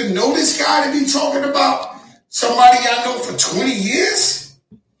we even know this guy to be talking about somebody I know for 20 years?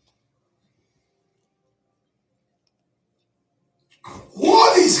 Who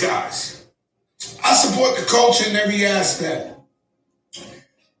are these guys? I support the culture in every aspect.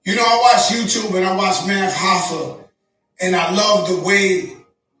 You know, I watch YouTube and I watch Math Hoffa, and I love the way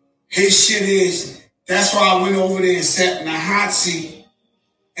his shit is. That's why I went over there and sat in a hot seat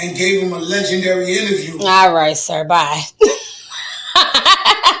and gave him a legendary interview. All right, sir. Bye.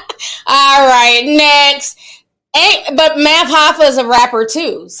 All right, next. But Math Hoffa is a rapper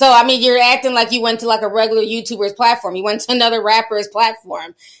too. So, I mean, you're acting like you went to like a regular YouTuber's platform. You went to another rapper's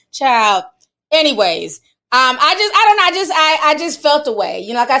platform. Child. Anyways, I just felt a way.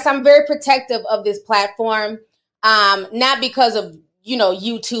 You know, like I said, I'm very protective of this platform. Not because of, you know,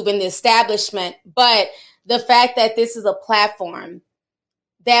 YouTube and the establishment, but the fact that this is a platform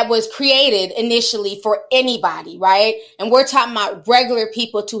that was created initially for anybody, right? And we're talking about regular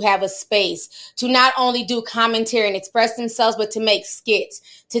people to have a space to not only do commentary and express themselves, but to make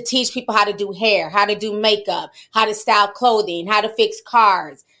skits, to teach people how to do hair, how to do makeup, how to style clothing, how to fix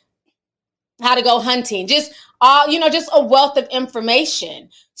cars, how to go hunting, just all, you know, just a wealth of information.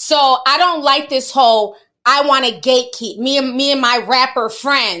 So I don't like this whole, I want to gatekeep me and my rapper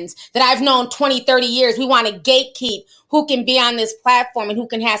friends that I've known 20, 30 years. We want to gatekeep who can be on this platform and who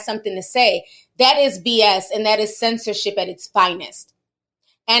can have something to say. That is BS, and that is censorship at its finest.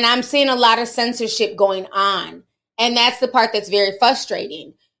 And I'm seeing a lot of censorship going on. And that's the part that's very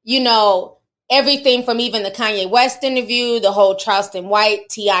frustrating. You know, everything from even the Kanye West interview, the whole Charleston White,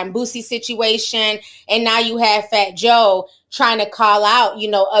 T.I. and Boosie situation. And now you have Fat Joe trying to call out, you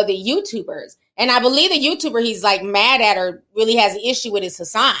know, other YouTubers. And I believe the YouTuber he's like mad at or really has an issue with is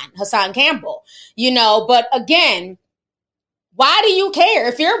Hassan Campbell, you know. But again, why do you care?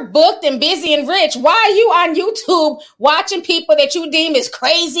 If you're booked and busy and rich, why are you on YouTube watching people that you deem is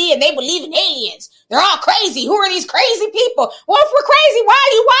crazy and they believe in aliens? They're all crazy. Who are these crazy people? Well, if we're crazy, why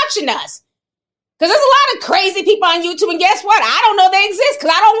are you watching us? Because there's a lot of crazy people on YouTube, and guess what? I don't know they exist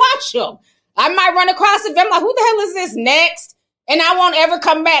because I don't watch them. I might run across it, I'm like, who the hell is this next? And I won't ever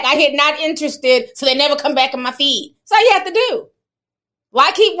come back. I hit not interested, so they never come back in my feed. That's all you have to do.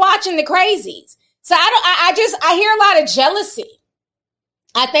 Why keep watching the crazies? So I hear a lot of jealousy.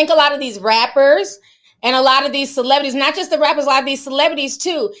 I think a lot of these rappers and a lot of these celebrities, not just the rappers, a lot of these celebrities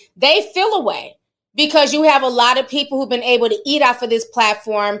too, they feel away because you have a lot of people who've been able to eat off of this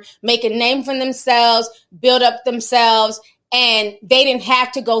platform, make a name for themselves, build up themselves, and they didn't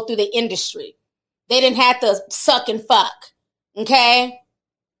have to go through the industry. They didn't have to suck and fuck. Okay?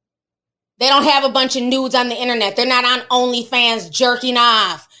 They don't have a bunch of nudes on the internet. They're not on OnlyFans jerking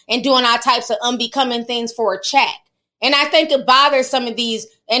off and doing all types of unbecoming things for a check. And I think it bothers some of these,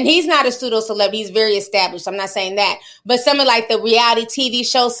 and he's not a pseudo celebrity, he's very established, I'm not saying that, but some of like the reality TV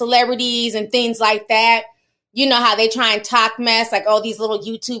show celebrities and things like that, you know how they try and talk mess, like, oh, these little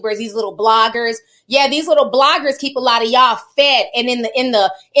YouTubers, these little bloggers. Yeah, these little bloggers keep a lot of y'all fed and in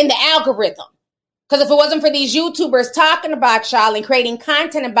the algorithm. Because if it wasn't for these YouTubers talking about y'all and creating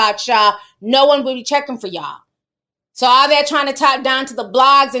content about y'all, no one would be checking for y'all. So all that trying to talk down to the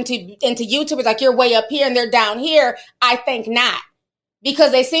blogs and to YouTubers, like you're way up here and they're down here, I think not.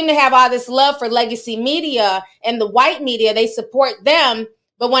 Because they seem to have all this love for legacy media and the white media, they support them.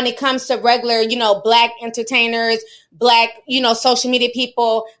 But when it comes to regular, you know, black entertainers, black, you know, social media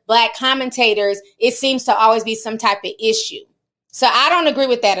people, black commentators, it seems to always be some type of issue. So I don't agree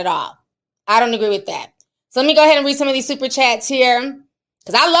with that at all. I don't agree with that. So let me go ahead and read some of these super chats here.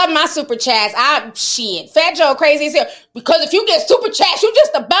 Because I love my super chats. Fat Joe crazy as hell. Because if you get super chats, you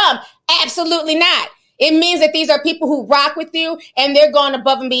just a bum. Absolutely not. It means that these are people who rock with you and they're going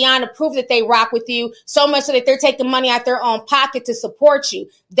above and beyond to prove that they rock with you so much so that they're taking money out their own pocket to support you.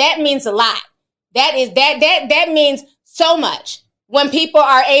 That means a lot. That means so much. When people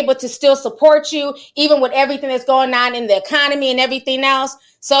are able to still support you, even with everything that's going on in the economy and everything else.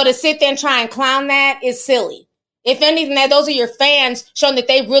 So to sit there and try and clown that is silly. If anything, those are your fans showing that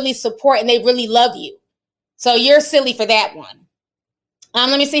they really support and they really love you. So you're silly for that one.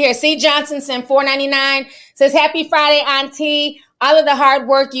 Let me see here. C. Johnson sent $4.99. Says, happy Friday, Auntie. All of the hard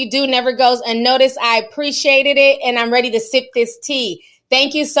work you do never goes unnoticed. I appreciated it, and I'm ready to sip this tea.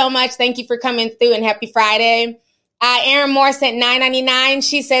 Thank you so much. Thank you for coming through, and happy Friday. Aaron Moore sent $9.99.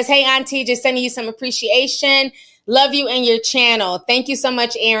 She says, hey, Auntie, just sending you some appreciation. Love you and your channel. Thank you so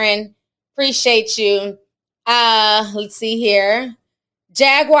much, Aaron. Appreciate you. Let's see here.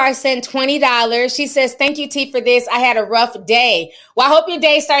 Jaguar sent $20. She says, thank you, T, for this. I had a rough day. Well, I hope your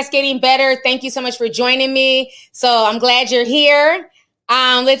day starts getting better. Thank you so much for joining me. So I'm glad you're here.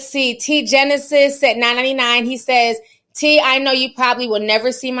 Let's see. T Genesis at $9.99. He says, T, I know you probably will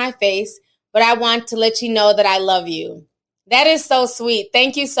never see my face, but I want to let you know that I love you. That is so sweet.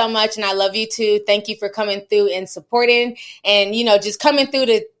 Thank you so much. And I love you too. Thank you for coming through and supporting and, just coming through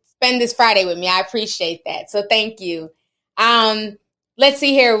to spend this Friday with me. I appreciate that. So thank you. Let's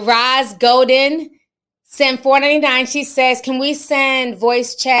see here. Roz Golden sent $4.99. She says, can we send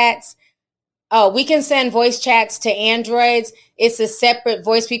voice chats? Oh, we can send voice chats to Androids. It's a separate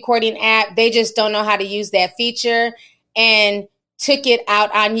voice recording app. They just don't know how to use that feature and took it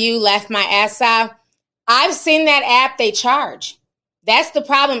out on you, left my ass off. I've seen that app. They charge. That's the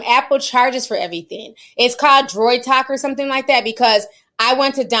problem. Apple charges for everything. It's called Droid Talk or something like that because I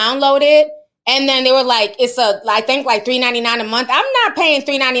went to download it. And then they were like, I think like $3.99 a month. I'm not paying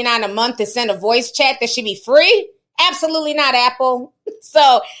 $3.99 a month to send a voice chat that should be free. Absolutely not, Apple.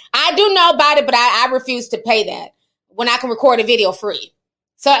 So I do know about it, but I refuse to pay that when I can record a video free.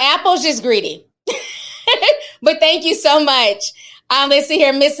 So Apple's just greedy. But thank you so much. Let's see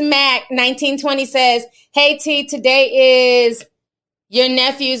here. Miss Mac 1920 says, hey, T, today is your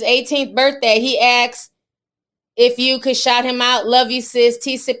nephew's 18th birthday. He asked if you could shout him out. Love you, sis.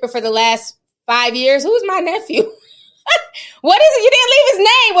 T Sipper for the last 5 years. Who's my nephew? What is it? You didn't leave his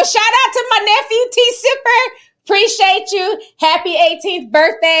name. Well, shout out to my nephew, T Sipper. Appreciate you. Happy 18th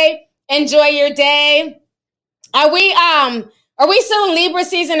birthday. Enjoy your day. Are we still in Libra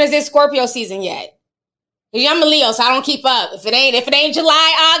season or is it Scorpio season yet? I'm a Leo, so I don't keep up. If it ain't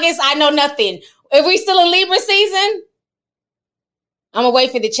July, August, I know nothing. Are we still in Libra season? I'm gonna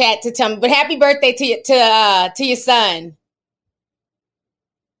wait for the chat to tell me. But happy birthday to your son.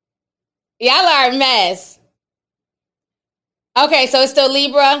 Y'all are a mess. Okay, so it's still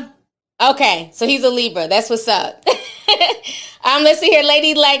Libra. Okay, so he's a Libra. That's what's up. Let's see here.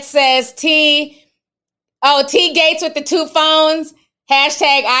 Lady Lex says T Gates with the 2 phones.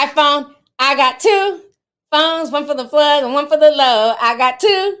 Hashtag iPhone. I got 2 phones, one for the plug and one for the low. I got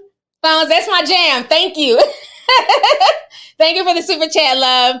 2 phones. That's my jam. Thank you. Thank you for the super chat,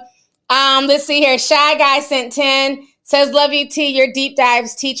 love. Let's see here. Shy Guy sent 10. Says, love you, T. Your deep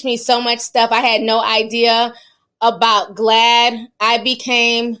dives teach me so much stuff I had no idea about. Glad I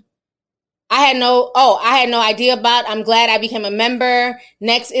had no idea about. I'm glad I became a member.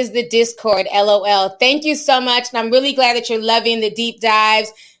 Next is the Discord, LOL. Thank you so much. And I'm really glad that you're loving the deep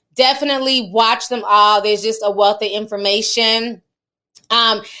dives. Definitely watch them all. There's just a wealth of information.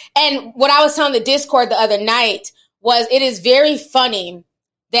 And what I was telling the Discord the other night was it is very funny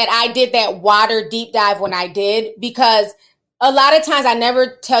that I did that water deep dive when I did, because a lot of times I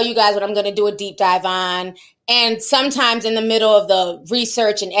never tell you guys what I'm going to do a deep dive on. And sometimes in the middle of the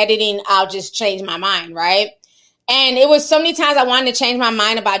research and editing, I'll just change my mind, right? And it was so many times I wanted to change my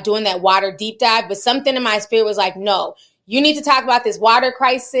mind about doing that water deep dive, but something in my spirit was like, no, you need to talk about this water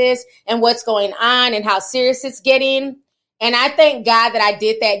crisis and what's going on and how serious it's getting. And I thank God that I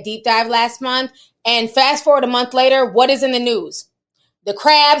did that deep dive last month. And fast forward a month later, what is in the news? The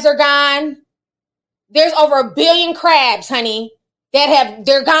crabs are gone. There's over 1 billion crabs, honey,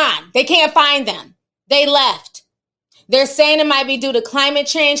 they're gone. They can't find them. They left. They're saying it might be due to climate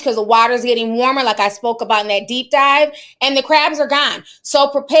change because the water's getting warmer, like I spoke about in that deep dive, and the crabs are gone. So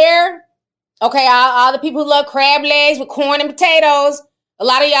prepare. Okay, all the people who love crab legs with corn and potatoes, a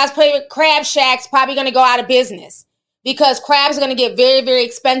lot of y'all's favorite crab shacks probably going to go out of business because crabs are going to get very, very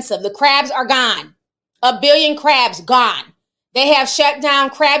expensive. The crabs are gone. 1 billion crabs gone. They have shut down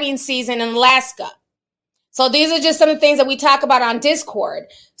crabbing season in Alaska. So these are just some of the things that we talk about on Discord.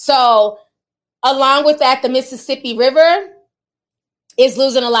 So along with that, the Mississippi River is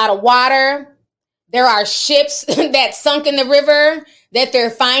losing a lot of water. There are ships that sunk in the river that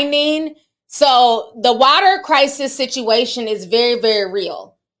they're finding. So the water crisis situation is very, very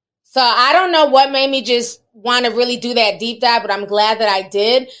real. So I don't know what made me just want to really do that deep dive, but I'm glad that I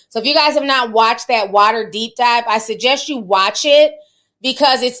did. So if you guys have not watched that water deep dive, I suggest you watch it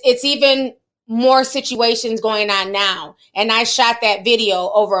because it's even more situations going on now. And I shot that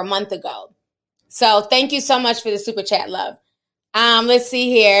video over a month ago. So thank you so much for the super chat, love. Let's see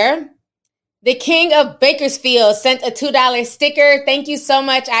here. The King of Bakersfield sent a $2 sticker. Thank you so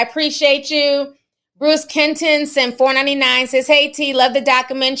much. I appreciate you. Bruce Kenton sent $4.99. Says, hey, T, love the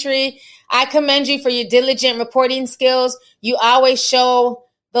documentary. I commend you for your diligent reporting skills. You always show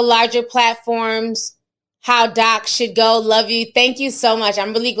the larger platforms how docs should go. Love you. Thank you so much.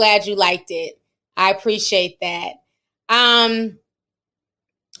 I'm really glad you liked it. I appreciate that. Oh,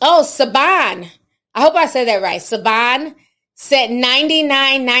 Saban. I hope I said that right. Saban said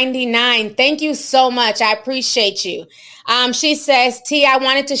 $99.99. Thank you so much. I appreciate you. She says, T, I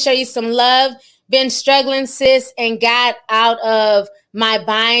wanted to show you some love. Been struggling, sis, and got out of my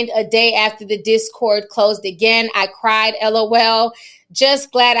bind a day after the Discord closed again. I cried, LOL.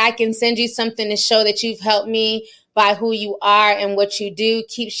 Just glad I can send you something to show that you've helped me by who you are and what you do.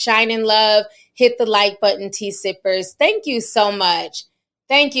 Keep shining, love. Hit the like button, T-Sippers. Thank you so much.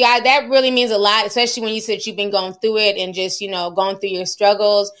 Thank you. That really means a lot, especially when you said you've been going through it and just, going through your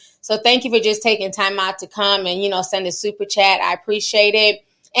struggles. So thank you for just taking time out to come and, send a super chat. I appreciate it.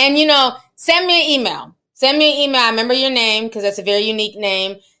 And, send me an email. Send me an email. I remember your name because that's a very unique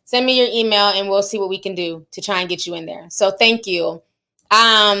name. Send me your email and we'll see what we can do to try and get you in there. So thank you.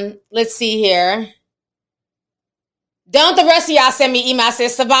 Let's see here. Don't the rest of y'all send me email,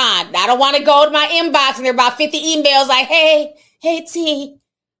 says Saban. I don't want to go to my inbox and there are about 50 emails like, hey, T,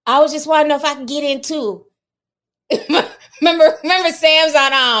 I was just wanting to know if I can get in too. remember Sam's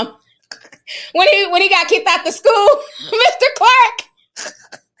on when he got kicked out the school, Mr. Clark.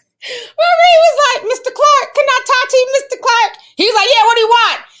 Remember he was like, Mr. Clark, can I talk to you, Mr. Clark? He was like, yeah, what do you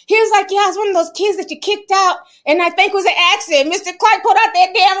want? He was like, yeah, I was one of those kids that you kicked out, and I think it was an accident. Mr. Clark put out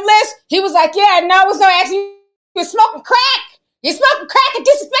that damn list. He was like, yeah, no, it was no accident. You're smoking crack. You're smoking crack and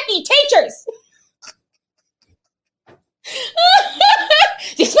disrespecting your teachers.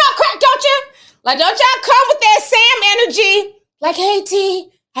 You smoke crack, don't you? Like, don't y'all come with that Sam energy? Like, hey, T,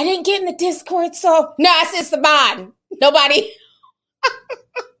 I didn't get in the Discord, so. No, I said Saban. Nobody.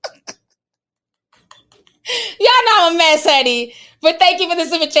 Y'all know I'm a mess, honey. But thank you for the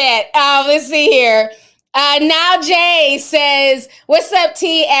super chat. Let's see here. Now Jay says, what's up,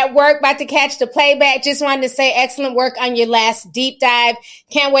 T? At work, about to catch the playback. Just wanted to say excellent work on your last deep dive.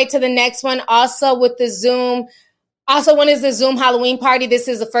 Can't wait to the next one. Also, with the Zoom. Also, when is the Zoom Halloween party? This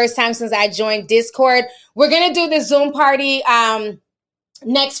is the first time since I joined Discord. We're going to do the Zoom party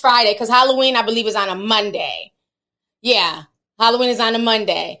next Friday because Halloween, I believe, is on a Monday. Yeah, Halloween is on a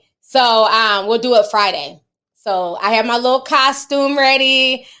Monday. So we'll do it Friday. So I have my little costume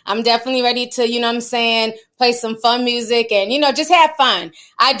ready. I'm definitely ready to, play some fun music and, just have fun.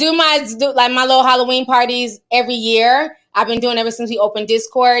 I do my little Halloween parties every year. I've been doing ever since we opened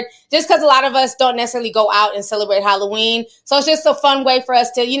Discord, just because a lot of us don't necessarily go out and celebrate Halloween. So it's just a fun way for us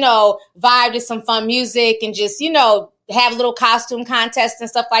to, vibe to some fun music and just, have little costume contests and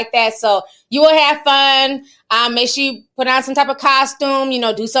stuff like that. So you will have fun. Make sure you put on some type of costume,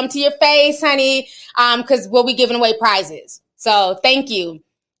 do something to your face, honey, because we'll be giving away prizes. So thank you.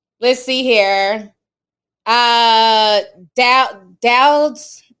 Let's see here. Daldaz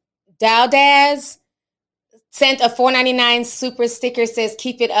sent a $4.99 super sticker, says,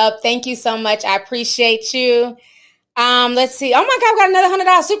 keep it up. Thank you so much. I appreciate you. Let's see. Oh my God, we got another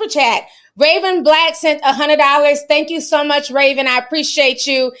 $100 super chat. Raven Black sent $100. Thank you so much, Raven. I appreciate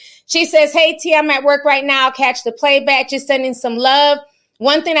you. She says, hey, T, I'm at work right now. Catch the playback. Just sending some love.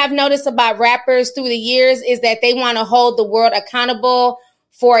 One thing I've noticed about rappers through the years is that they want to hold the world accountable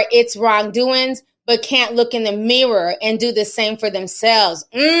for its wrongdoings, but can't look in the mirror and do the same for themselves.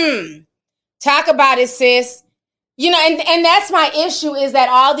 Talk about it, sis. And that's my issue is that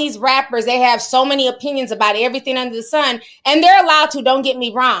all these rappers, they have so many opinions about everything under the sun, and they're allowed to, don't get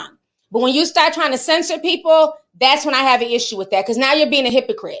me wrong. But when you start trying to censor people, that's when I have an issue with that, because now you're being a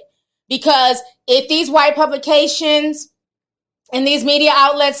hypocrite. Because if these white publications and these media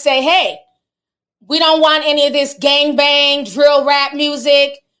outlets say, hey, we don't want any of this gangbang, drill rap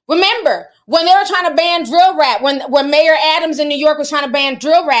music. Remember, when they were trying to ban drill rap, when Mayor Adams in New York was trying to ban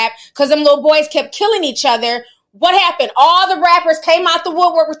drill rap because them little boys kept killing each other, what happened? All the rappers came out the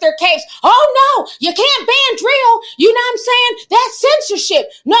woodwork with their capes. Oh, no, you can't ban drill. You know what I'm saying? That's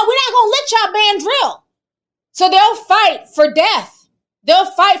censorship. No, we're not going to let y'all ban drill. So they'll fight for death. They'll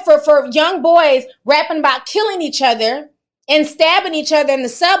fight for young boys rapping about killing each other and stabbing each other in the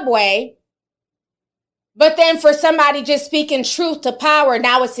subway. But then for somebody just speaking truth to power,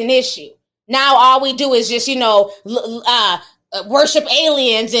 now it's an issue. Now all we do is just, worship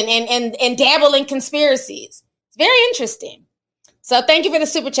aliens and dabble in conspiracies. It's very interesting. So thank you for the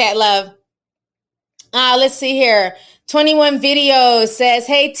super chat, love. Let's see here. 21 Videos says,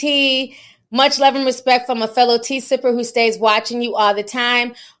 hey, T, much love and respect from a fellow T-Sipper who stays watching you all the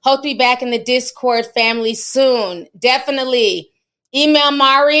time. Hope to be back in the Discord family soon. Definitely. Email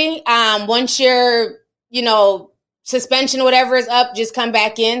Mari. Once your, suspension or whatever is up, just come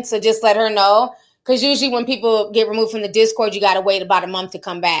back in. So just let her know. Because usually when people get removed from the Discord, you got to wait about a month to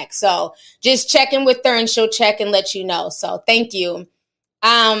come back. So just check in with her and she'll check and let you know. So thank you.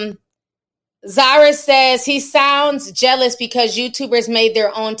 Zara says he sounds jealous because YouTubers made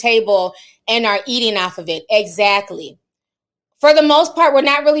their own table and are eating off of it. Exactly. For the most part, we're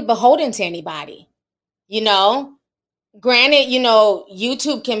not really beholden to anybody. You know, granted, you know,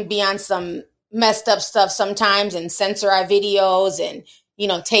 YouTube can be on some messed up stuff sometimes and censor our videos and, you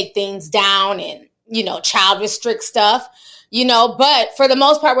know, take things down and, you know, child restrict stuff, you know, but for the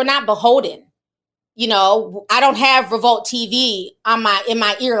most part, we're not beholden. You know, I don't have Revolt TV in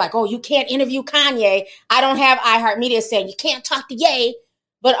my ear like, oh, you can't interview Kanye. I don't have iHeartMedia saying you can't talk to Ye.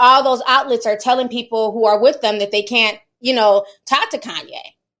 But all those outlets are telling people who are with them that they can't, you know, talk to Kanye.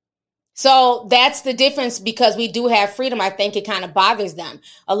 So that's the difference, because we do have freedom. I think it kind of bothers them.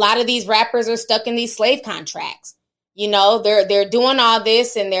 A lot of these rappers are stuck in these slave contracts. You know, they're doing all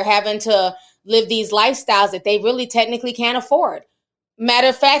this and they're having to live these lifestyles that they really technically can't afford. Matter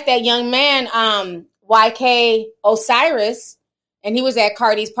of fact, that young man, YK Osiris, and he was at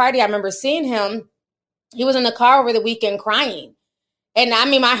Cardi's party. I remember seeing him. He was in the car over the weekend crying. And I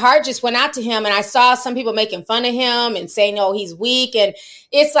mean, my heart just went out to him. And I saw some people making fun of him and saying, oh, he's weak. And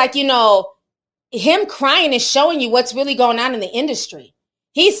it's like, you know, him crying is showing you what's really going on in the industry.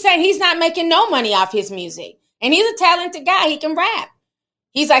 He's saying he's not making no money off his music. And he's a talented guy. He can rap.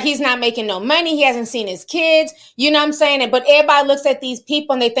 He's like, he's not making no money. He hasn't seen his kids. You know what I'm saying? But everybody looks at these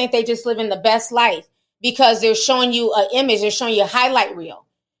people and they think they just living the best life because they're showing you an image. They're showing you a highlight reel.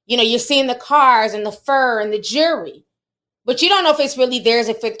 You know, you're seeing the cars and the fur and the jewelry, but you don't know if it's really theirs,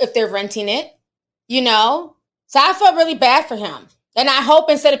 if they're renting it, you know? So I felt really bad for him. And I hope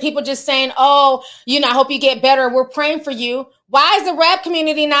instead of people just saying, oh, you know, I hope you get better. We're praying for you. Why is the rap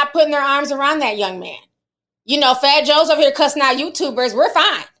community not putting their arms around that young man? You know, Fat Joe's over here cussing out YouTubers. We're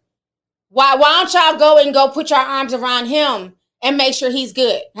fine. Why don't y'all go put your arms around him and make sure he's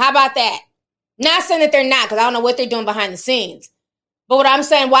good? How about that? Not saying that they're not, because I don't know what they're doing behind the scenes. But what I'm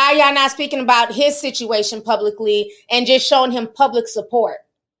saying, why are y'all not speaking about his situation publicly and just showing him public support?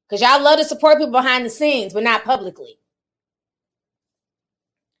 Because y'all love to support people behind the scenes, but not publicly.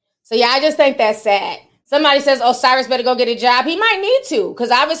 So yeah, I just think that's sad. Somebody says, Osiris better go get a job. He might need to,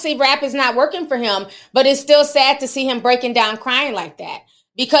 because obviously rap is not working for him, but it's still sad to see him breaking down crying like that.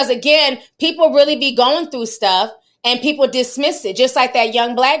 Because again, people really be going through stuff and people dismiss it. Just like that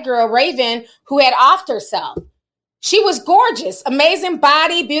young black girl, Raven, who had offed herself. She was gorgeous, amazing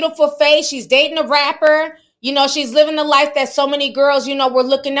body, beautiful face. She's dating a rapper. You know, she's living the life that so many girls, you know, were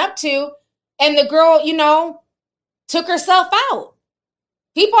looking up to. And the girl, you know, took herself out.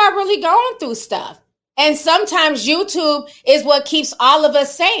 People are really going through stuff. And sometimes YouTube is what keeps all of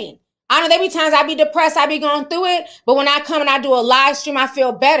us sane. I know there be times I be depressed, I be going through it, but when I come and I do a live stream, I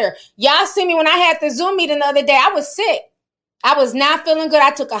feel better. Y'all see me when I had the Zoom meeting the other day, I was sick. I was not feeling good.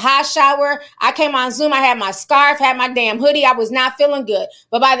 I took a hot shower. I came on Zoom. I had my scarf, had my damn hoodie. I was not feeling good.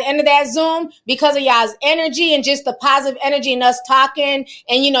 But by the end of that Zoom, because of y'all's energy and just the positive energy and us talking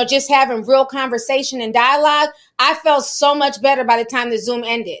and, you know, just having real conversation and dialogue, I felt so much better by the time the Zoom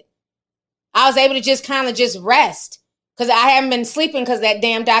ended. I was able to just kind of just rest because I haven't been sleeping because that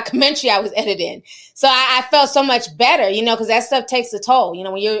damn documentary I was editing. So I felt so much better, you know, because that stuff takes a toll. You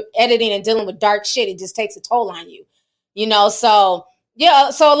know, when you're editing and dealing with dark shit, it just takes a toll on you, you know. So, yeah,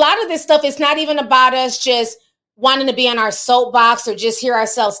 so a lot of this stuff, it's not even about us just wanting to be on our soapbox or just hear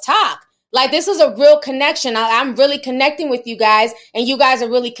ourselves talk. Like, this is a real connection. I'm really connecting with you guys, and you guys are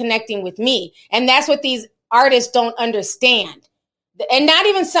really connecting with me. And that's what these artists don't understand. And not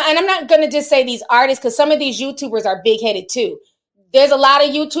even some, and I'm not going to just say these artists, because some of these YouTubers are big-headed too. There's a lot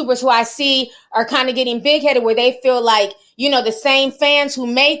of YouTubers who I see are kind of getting big-headed where they feel like, you know, the same fans who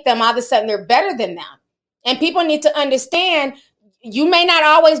made them, all of a sudden they're better than them. And people need to understand, you may not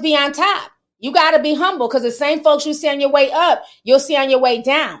always be on top. You got to be humble, because the same folks you see on your way up, you'll see on your way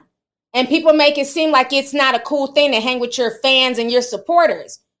down. And people make it seem like it's not a cool thing to hang with your fans and your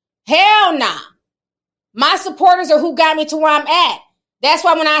supporters. Hell nah. My supporters are who got me to where I'm at. That's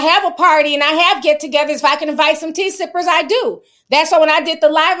why when I have a party and I have get-togethers, if I can invite some tea sippers, I do. That's why when I did the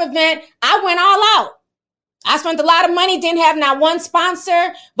live event, I went all out. I spent a lot of money, didn't have not one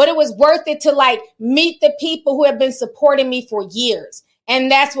sponsor, but it was worth it to like meet the people who have been supporting me for years. And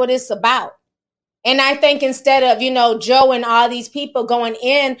that's what it's about. And I think instead of, you know, Joe and all these people going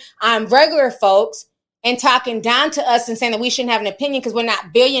in on regular folks and talking down to us and saying that we shouldn't have an opinion because we're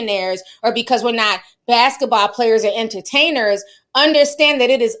not billionaires or because we're not basketball players or entertainers, understand that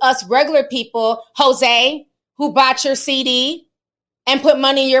it is us regular people, Jose, who bought your CD and put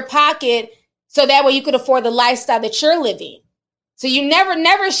money in your pocket so that way you could afford the lifestyle that you're living. So you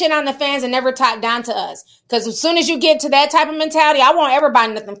never shit on the fans and never talk down to us. Because as soon as you get to that type of mentality, I won't ever buy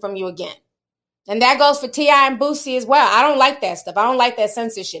nothing from you again. And that goes for T.I. and Boosie as well. I don't like that stuff. I don't like that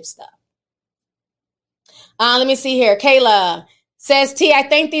censorship stuff. Let me see here. Kayla says, T, I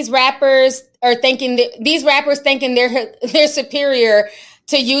think these rappers are thinking they're superior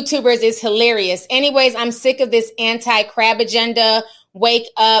to YouTubers is hilarious. Anyways, I'm sick of this anti-crab agenda. Wake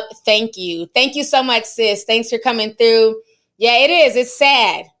up. Thank you. Thank you so much, sis. Thanks for coming through. Yeah, it is. It's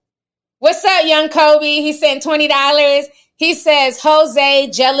sad. What's up, young Kobe? He sent $20. He says, Jose,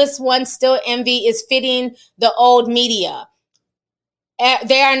 jealous one still envy is fitting the old media.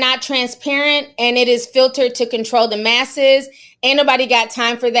 They are not transparent and it is filtered to control the masses. Ain't nobody got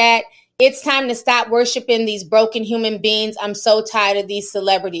time for that. It's time to stop worshiping these broken human beings. I'm so tired of these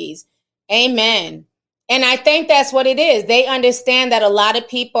celebrities. Amen. And I think that's what it is. They understand that a lot of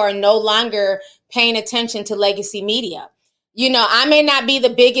people are no longer paying attention to legacy media. You know, I may not be the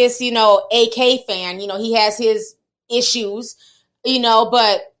biggest, AK fan. He has his issues,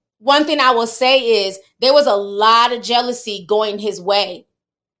 but one thing I will say is there was a lot of jealousy going his way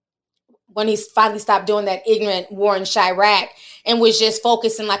when he finally stopped doing that ignorant war in Chirac and was just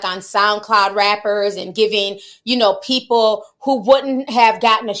focusing like on SoundCloud rappers and giving, people who wouldn't have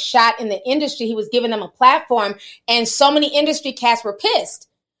gotten a shot in the industry. He was giving them a platform, and so many industry cats were pissed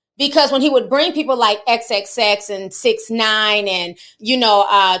because when he would bring people like XXX and 6ix9ine and,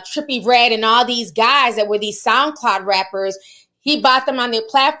 Trippie Redd and all these guys that were these SoundCloud rappers, he bought them on their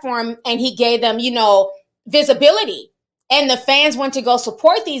platform and he gave them, visibility. And the fans went to go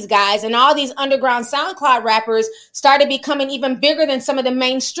support these guys, and all these underground SoundCloud rappers started becoming even bigger than some of the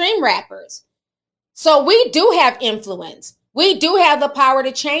mainstream rappers. So we do have influence. We do have the power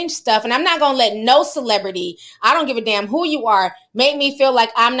to change stuff. And I'm not going to let no celebrity, I don't give a damn who you are, make me feel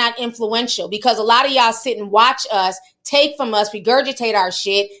like I'm not influential, because a lot of y'all sit and watch us, take from us, regurgitate our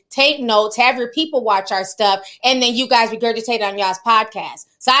shit, take notes, have your people watch our stuff, and then you guys regurgitate on y'all's podcast.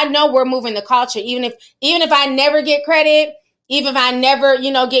 So I know we're moving the culture. Even if I never get credit, even if I never,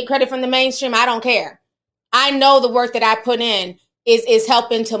 get credit from the mainstream, I don't care. I know the work that I put in is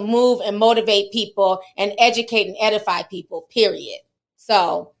helping to move and motivate people and educate and edify people, period.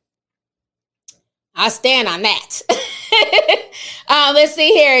 So I stand on that. Let's see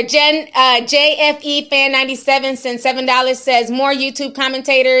here. JFE Fan 97 sent $7, says more YouTube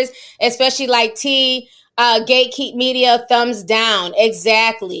commentators, especially like T, Gatekeep Media, thumbs down.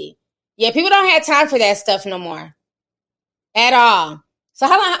 Exactly. Yeah, people don't have time for that stuff no more. At all. So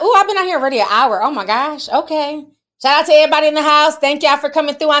how long? Oh, I've been out here already an hour. Oh my gosh. Okay. Shout out to everybody in the house. Thank y'all for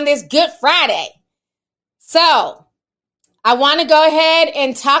coming through on this Good Friday. So I want to go ahead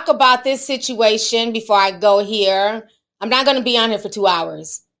and talk about this situation before I go here. I'm not going to be on here for 2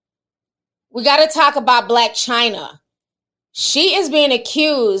 hours. We got to talk about Blac Chyna. She is being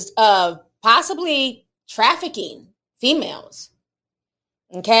accused of possibly trafficking females.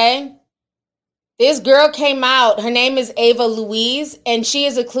 Okay? This girl came out. Her name is Ava Louise, and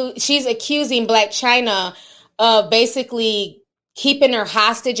she's accusing Blac Chyna of basically keeping her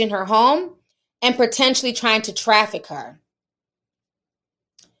hostage in her home and potentially trying to traffic her.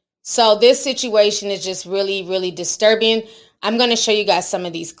 So this situation is just really, really disturbing. I'm going to show you guys some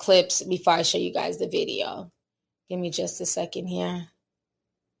of these clips before I show you guys the video. Give me just a second here.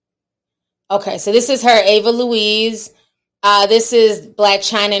 Okay, so this is her, Ava Louise. This is Blac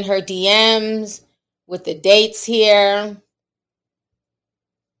Chyna in her DMs with the dates here.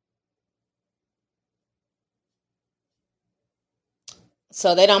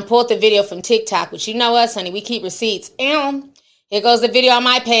 So they done pulled the video from TikTok, which you know us, honey. We keep receipts. And here goes the video on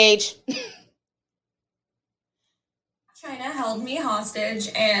my page. Chyna held me hostage,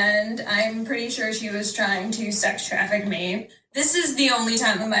 and I'm pretty sure she was trying to sex traffic me. This is the only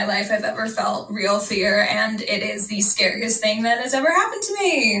time in my life I've ever felt real fear, and it is the scariest thing that has ever happened to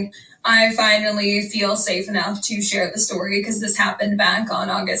me. I finally feel safe enough to share the story because this happened back on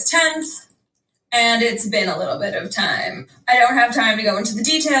August 10th. And it's been a little bit of time. I don't have time to go into the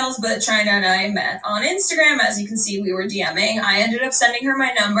details, but Chyna and I met on Instagram. As you can see, we were DMing. I ended up sending her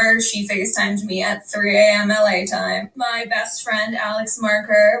my number. She FaceTimed me at 3 a.m. LA time. My best friend, Alex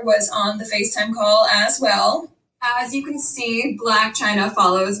Marker, was on the FaceTime call as well. As you can see, Blac Chyna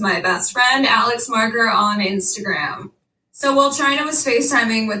follows my best friend, Alex Marker, on Instagram. So while Chyna was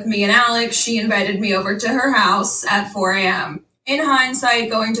FaceTiming with me and Alex, she invited me over to her house at 4 a.m. In hindsight,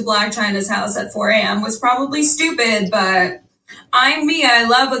 going to Blac Chyna's house at 4 a.m. was probably stupid, but I'm me. I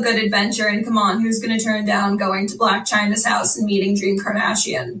love a good adventure, and come on, who's going to turn down going to Blac Chyna's house and meeting Dream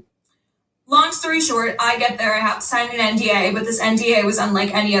Kardashian? Long story short, I get there, I have to sign an NDA, but this NDA was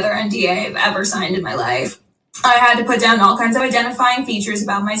unlike any other NDA I've ever signed in my life. I had to put down all kinds of identifying features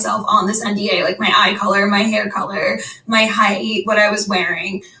about myself on this NDA, like my eye color, my hair color, my height, what I was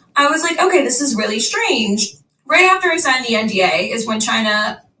wearing. I was like, okay, this is really strange. Right after I signed the NDA is when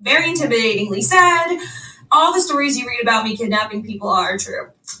Chyna very intimidatingly said, all the stories you read about me kidnapping people are true.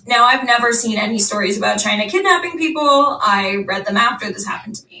 Now, I've never seen any stories about China kidnapping people. I read them after this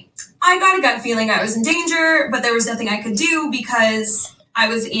happened to me. I got a gut feeling I was in danger, but there was nothing I could do because I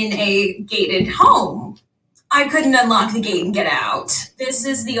was in a gated home. I couldn't unlock the gate and get out. This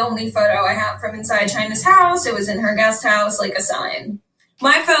is the only photo I have from inside China's house. It was in her guest house, like a sign.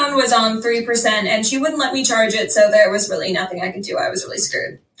 My phone was on 3% and she wouldn't let me charge it, so there was really nothing I could do. I was really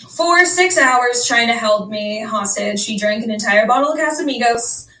screwed. For 6 hours, China held me hostage. She drank an entire bottle of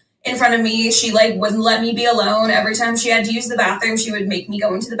Casamigos in front of me. She wouldn't let me be alone. Every time she had to use the bathroom, she would make me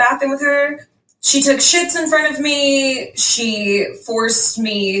go into the bathroom with her. She took shits in front of me. She forced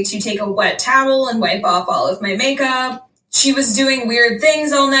me to take a wet towel and wipe off all of my makeup. She was doing weird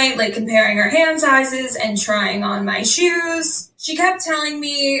things all night, like comparing our hand sizes and trying on my shoes. She kept telling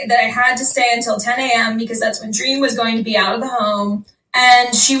me that I had to stay until 10 a.m. because that's when Dream was going to be out of the home,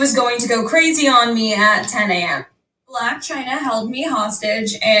 and she was going to go crazy on me at 10 a.m. Black China held me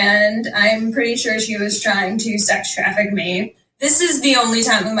hostage, and I'm pretty sure she was trying to sex traffic me. This is the only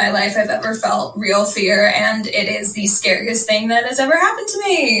time in my life I've ever felt real fear, and it is the scariest thing that has ever happened to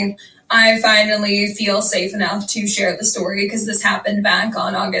me. I finally feel safe enough to share the story because this happened back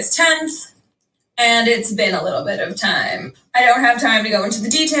on August 10th, and it's been a little bit of time. I don't have time to go into the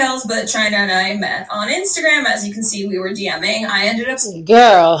details, but China and I met on Instagram. As you can see, we were DMing. I ended up...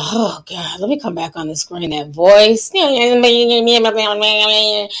 Girl, oh God, let me come back on the screen, that voice. And then we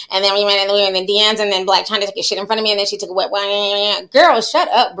were in the DMs, and then Black China took a shit in front of me, and then she took a wet one. Girl, shut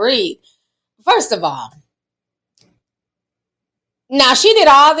up, breathe. First of all, now she did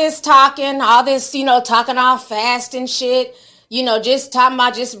all this talking, talking all fast and shit, just talking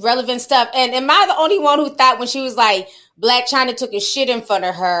about just relevant stuff. And am I the only one who thought when she was like, Black China took a shit in front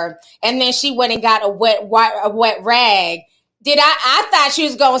of her, and then she went and got a wet rag? I thought she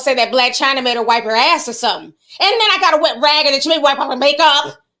was going to say that Black China made her wipe her ass or something. And then I got a wet rag and then she made wipe off her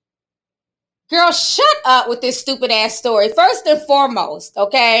makeup. Girl, shut up with this stupid ass story. First and foremost,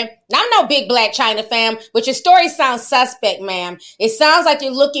 okay? I'm no big Black China fan, but your story sounds suspect, ma'am. It sounds like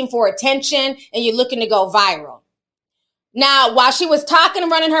you're looking for attention and you're looking to go viral. Now, while she was talking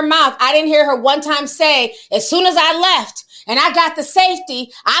and running her mouth, I didn't hear her one time say, as soon as I left and I got the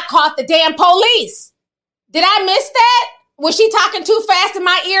safety, I caught the damn police. Did I miss that? Was she talking too fast and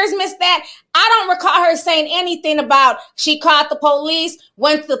my ears missed that? I don't recall her saying anything about she caught the police,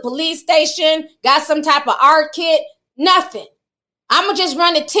 went to the police station, got some type of art kit, nothing. I'm going to just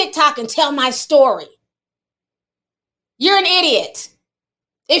run to TikTok and tell my story. You're an idiot.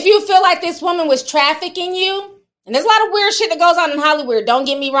 If you feel like this woman was trafficking you, and there's a lot of weird shit that goes on in Hollywood, don't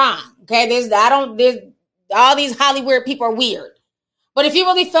get me wrong, okay? All these Hollywood people are weird. But if you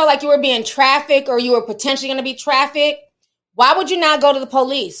really felt like you were being trafficked or you were potentially going to be trafficked, why would you not go to the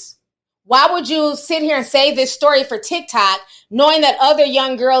police? Why would you sit here and say this story for TikTok, knowing that other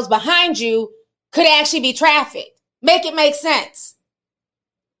young girls behind you could actually be trafficked? Make it make sense.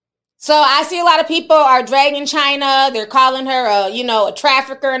 So I see a lot of people are dragging China. They're calling her a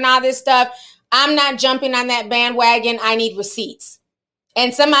trafficker and all this stuff. I'm not jumping on that bandwagon. I need receipts.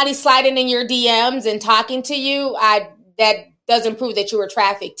 And somebody sliding in your DMs and talking to you, that doesn't prove that you were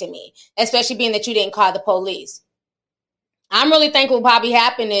trafficked to me, especially being that you didn't call the police. I'm really thinking what probably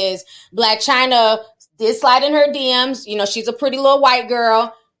happened is Black China did slide in her DMs. She's a pretty little white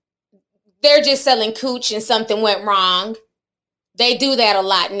girl. They're just selling cooch and something went wrong. They do that a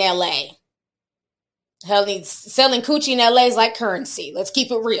lot in LA. Hell, selling coochie in LA is like currency. Let's keep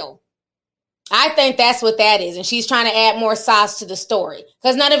it real. I think that's what that is. And she's trying to add more sauce to the story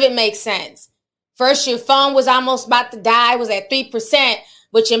because none of it makes sense. First, your phone was almost about to die, was at 3%,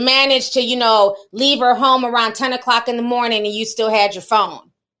 but you managed to, leave her home around 10 o'clock in the morning and you still had your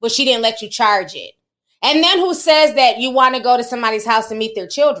phone, but she didn't let you charge it. And then who says that you want to go to somebody's house to meet their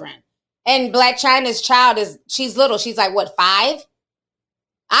children? And Black China's child she's little. She's like, 5? I don't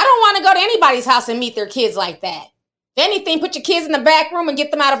want to go to anybody's house and meet their kids like that. If anything, put your kids in the back room and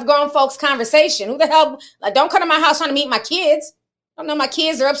get them out of grown folks' conversation. Who the hell, don't come to my house trying to meet my kids. I don't know, my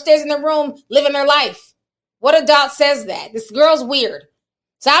kids are upstairs in their room living their life. What adult says that? This girl's weird.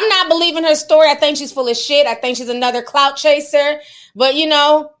 So I'm not believing her story. I think she's full of shit. I think she's another clout chaser. But,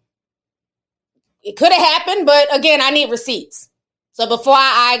 it could have happened. But again, I need receipts. So before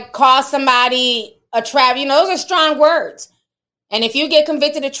I call somebody a trafficker, those are strong words. And if you get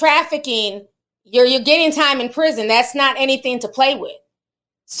convicted of trafficking, you're getting time in prison. That's not anything to play with.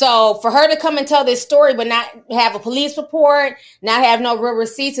 So for her to come and tell this story but not have a police report, not have no real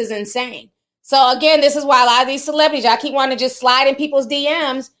receipts is insane. So again, this is why a lot of these celebrities, y'all keep wanting to just slide in people's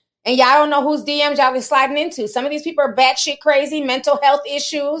DMs and y'all don't know whose DMs y'all be sliding into. Some of these people are batshit crazy, mental health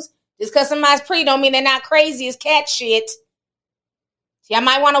issues. Just because somebody's pretty don't mean they're not crazy. It's cat shit. See, I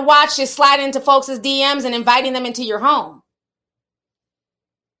might want to watch this slide into folks' DMs and inviting them into your home.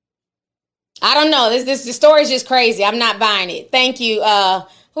 I don't know. The story's just crazy. I'm not buying it. Thank you.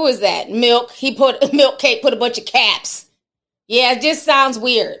 Who is that? Milk. Milk Cake put a bunch of caps. Yeah, it just sounds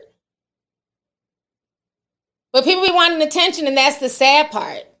weird. But people be wanting attention, and that's the sad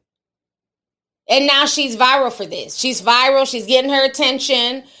part. And now she's viral for this. She's viral. She's getting her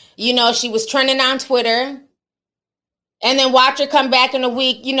attention. You know, she was trending on Twitter. And then watch her come back in a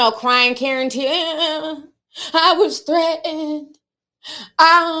week, you know, crying, Karen tears. I was threatened.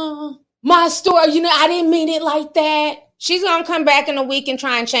 My story, you know, I didn't mean it like that. She's going to come back in a week and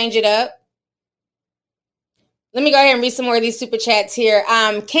try and change it up. Let me go ahead and read some more of these super chats here.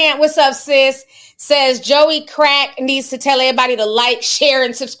 Kant, what's up, sis? Says Joey Crack needs to tell everybody to like, share,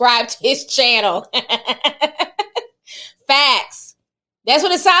 and subscribe to his channel. Facts. That's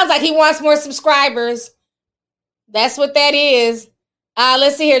what it sounds like. He wants more subscribers. That's what that is.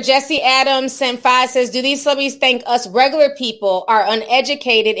 Let's see here. Jesse Adams sent 5 says, do these celebrities think us regular people are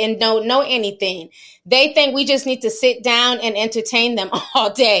uneducated and don't know anything? They think we just need to sit down and entertain them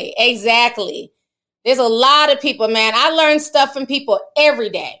all day. Exactly. There's a lot of people, man. I learn stuff from people every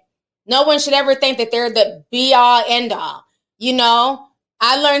day. No one should ever think that they're the be all end all. You know,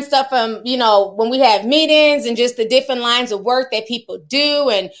 I learn stuff from, you know, when we have meetings and just the different lines of work that people do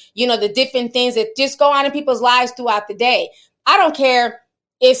and, you know, the different things that just go on in people's lives throughout the day. I don't care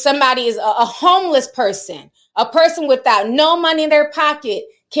if somebody is a homeless person, a person without no money in their pocket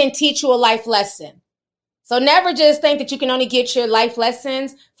can teach you a life lesson. So never just think that you can only get your life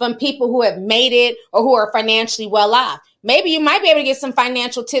lessons from people who have made it or who are financially well off. Maybe you might be able to get some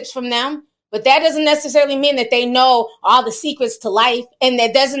financial tips from them, but that doesn't necessarily mean that they know all the secrets to life. And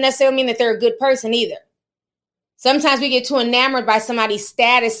that doesn't necessarily mean that they're a good person either. Sometimes we get too enamored by somebody's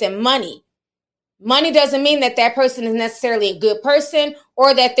status and money. Money doesn't mean that that person is necessarily a good person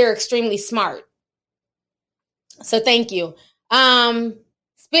or that they're extremely smart. So thank you.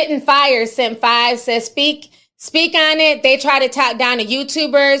 Spitting Fire sent 5 says, speak on it. They try to talk down to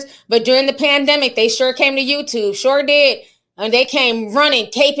YouTubers, but during the pandemic, they sure came to YouTube. Sure did. And they came running,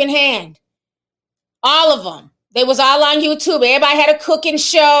 cape in hand. All of them. They was all on YouTube. Everybody had a cooking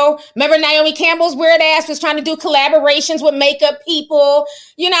show. Remember Naomi Campbell's weird ass was trying to do collaborations with makeup people.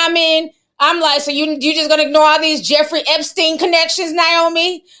 You know what I mean? I'm like, so you just going to ignore all these Jeffrey Epstein connections,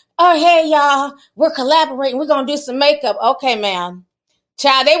 Naomi? Oh, hey, y'all. We're collaborating. We're going to do some makeup. Okay, ma'am.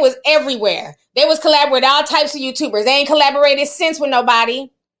 Child, they was everywhere. They was collaborating with all types of YouTubers. They ain't collaborated since with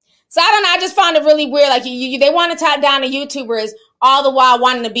nobody. So I don't know. I just found it really weird. Like they want to talk down to YouTubers all the while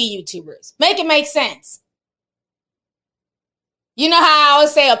wanting to be YouTubers. Make it make sense. You know how I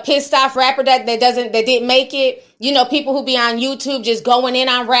always say a pissed off rapper that didn't make it? You know, people who be on YouTube just going in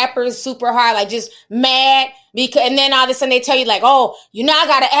on rappers super hard, like just mad because, and then all of a sudden they tell you like, oh, you know, I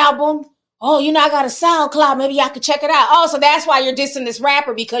got an album. Oh, you know, I got a SoundCloud. Maybe y'all could check it out. Oh, so that's why you're dissing this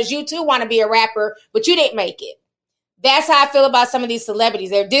rapper because you too want to be a rapper, but you didn't make it. That's how I feel about some of these celebrities.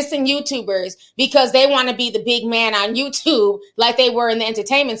 They're dissing YouTubers because they want to be the big man on YouTube like they were in the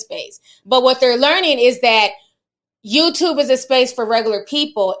entertainment space. But what they're learning is that YouTube is a space for regular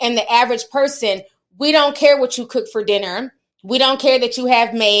people and the average person. We don't care what you cook for dinner. We don't care that you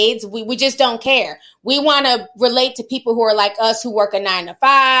have maids. We just don't care. We want to relate to people who are like us, who work a 9 to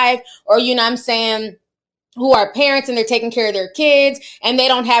 5, or, you know what I'm saying, who are parents and they're taking care of their kids and they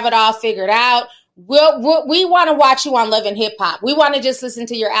don't have it all figured out. We want to watch you on Love and Hip Hop. We want to just listen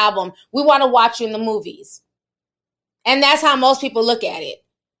to your album. We want to watch you in the movies. And that's how most people look at it.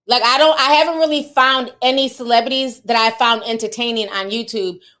 Like, I haven't really found any celebrities that I found entertaining on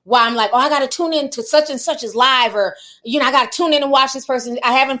YouTube where I'm like, oh, I got to tune in to such and such as live, or, you know, I got to tune in and watch this person.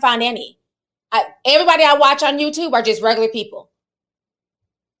 I haven't found any. Everybody I watch on YouTube are just regular people.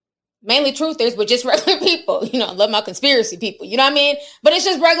 Mainly truthers, but just regular people. You know, I love my conspiracy people. You know what I mean? But it's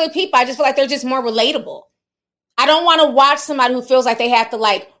just regular people. I just feel like they're just more relatable. I don't want to watch somebody who feels like they have to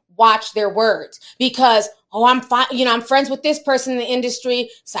like watch their words because, oh, I'm fine. You know, I'm friends with this person in the industry,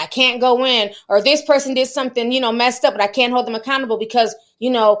 so I can't go in. Or this person did something, you know, messed up, but I can't hold them accountable because, you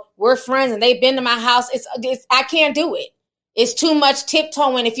know, we're friends and they've been to my house. I can't do it. It's too much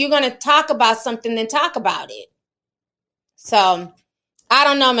tiptoeing. If you're going to talk about something, then talk about it. So I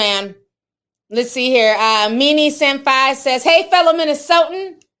don't know, man. Let's see here. Meanie Senpai says, hey, fellow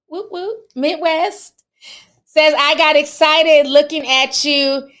Minnesotan, whoop, whoop, Midwest, says, I got excited looking at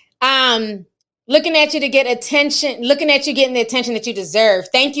you to get attention, looking at you getting the attention that you deserve.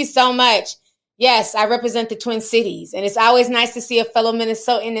 Thank you so much. Yes, I represent the Twin Cities, and it's always nice to see a fellow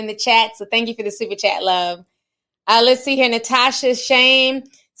Minnesotan in the chat. So thank you for the super chat, love. Let's see here. Natasha Shame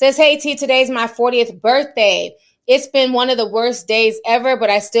Says, hey, T, today's my 40th birthday. It's been one of the worst days ever,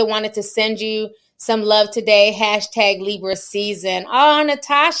 but I still wanted to send you some love today. Hashtag Libra season. Oh,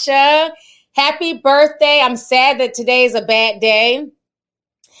 Natasha, happy birthday. I'm sad that today is a bad day.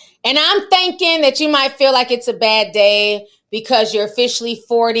 And I'm thinking that you might feel like it's a bad day because you're officially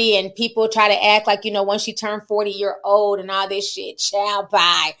 40 and people try to act like, once you turn 40, you're old and all this shit. Child,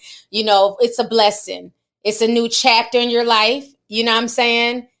 bye. It's a blessing. It's a new chapter in your life. You know what I'm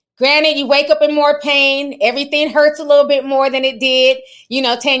saying? Granted, you wake up in more pain. Everything hurts a little bit more than it did,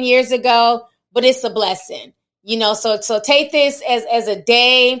 10 years ago, but it's a blessing. So take this as a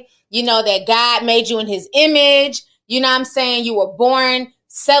day, that God made you in his image. You know what I'm saying? You were born.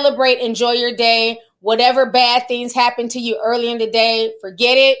 Celebrate, enjoy your day. Whatever bad things happened to you early in the day,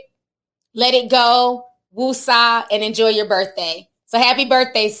 forget it. Let it go. Woosah, and enjoy your birthday. So happy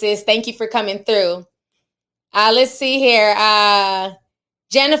birthday, sis. Thank you for coming through. Let's see here.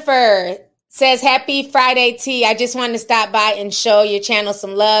 Jennifer says, happy Friday, T. I just wanted to stop by and show your channel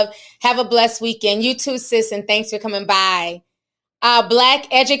some love. Have a blessed weekend. You too, sis, and thanks for coming by. Black,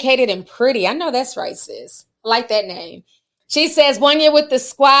 educated, and pretty. I know that's right, sis. I like that name. She says, 1 year with the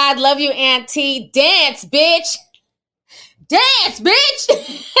squad. Love you, Aunt T. Dance, bitch. Dance,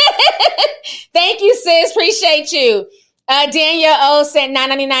 bitch. Thank you, sis. Appreciate you. Danielle O sent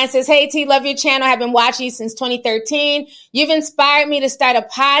 $9.99 says, hey, T, love your channel. I've been watching you since 2013. You've inspired me to start a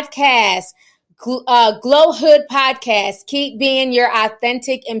podcast, Glow Hood Podcast. Keep being your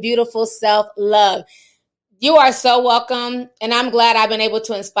authentic and beautiful self. Love. You are so welcome. And I'm glad I've been able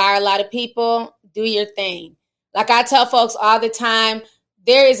to inspire a lot of people. Do your thing. Like I tell folks all the time,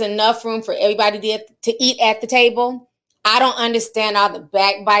 there is enough room for everybody to eat at the table. I don't understand all the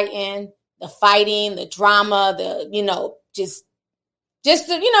backbiting, the fighting, the drama, just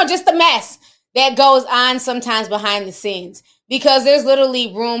the mess that goes on sometimes behind the scenes, because there's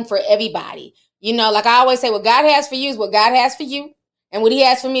literally room for everybody. Like I always say, what God has for you is what God has for you. And what he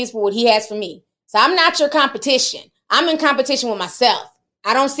has for me is what he has for me. So I'm not your competition. I'm in competition with myself.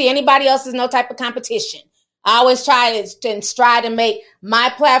 I don't see anybody else as no type of competition. I always try to strive to make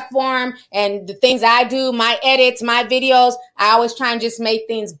my platform and the things I do, my edits, my videos, I always try and just make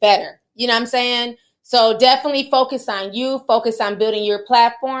things better. You know what I'm saying? So definitely focus on you, focus on building your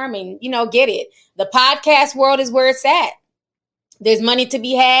platform and, get it. The podcast world is where it's at. There's money to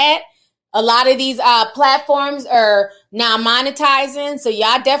be had. A lot of these platforms are now monetizing. So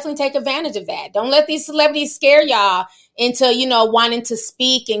y'all definitely take advantage of that. Don't let these celebrities scare y'all into, wanting to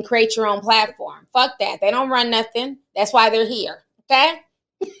speak and create your own platform. Fuck that. They don't run nothing. That's why they're here. Okay?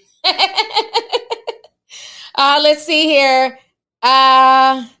 Let's see here.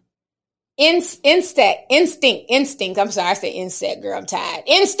 Instinct. I'm sorry, I said insect, girl. I'm tired.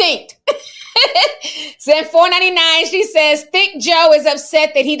 Instinct. Sent $4.99. She says, Thick Joe is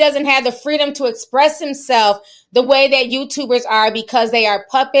upset that he doesn't have the freedom to express himself the way that YouTubers are because they are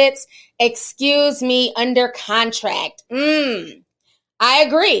puppets. Excuse me, under contract. I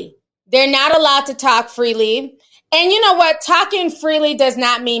agree. They're not allowed to talk freely. And you know what? Talking freely does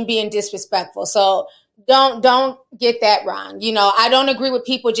not mean being disrespectful. So don't get that wrong. I don't agree with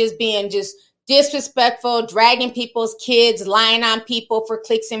people just being disrespectful, dragging people's kids, lying on people for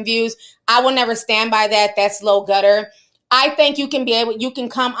clicks and views. I will never stand by that. That's low gutter. I think you can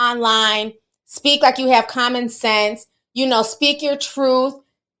come online, speak like you have common sense, speak your truth,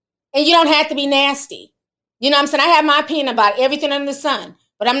 and you don't have to be nasty. You know what I'm saying? I have my opinion about everything under the sun,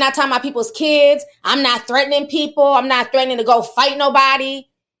 but I'm not talking about people's kids. I'm not threatening people. I'm not threatening to go fight nobody.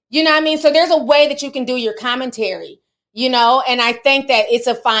 You know what I mean? So there's a way that you can do your commentary, and I think that it's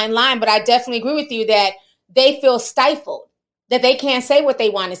a fine line, but I definitely agree with you that they feel stifled, that they can't say what they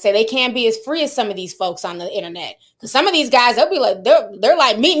want to say. They can't be as free as some of these folks on the internet. Because some of these guys, they'll be like, they're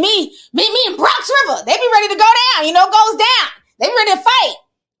like, meet me in Bronx River. They be ready to go down, goes down. They be ready to fight.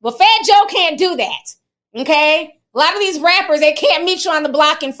 Well, Fat Joe can't do that. Okay? A lot of these rappers, they can't meet you on the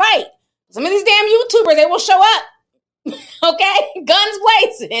block and fight. Some of these damn YouTubers, they will show up. Okay? Guns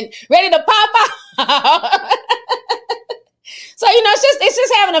blazing, ready to pop out. So, it's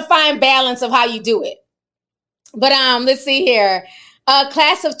just having a fine balance of how you do it. But let's see here.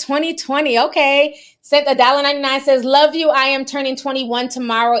 Class of 2020. Okay. Sent $1.99 says, love you. I am turning 21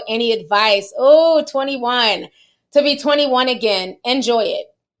 tomorrow. Any advice? Oh, 21. To be 21 again. Enjoy it.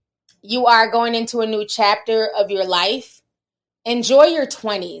 You are going into a new chapter of your life. Enjoy your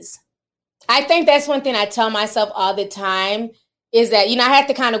 20s. I think that's one thing I tell myself all the time is that, I had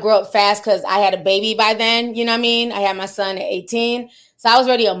to kind of grow up fast because I had a baby by then. You know what I mean? I had my son at 18. So I was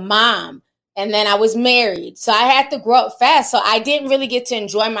already a mom. And then I was married. So I had to grow up fast. So I didn't really get to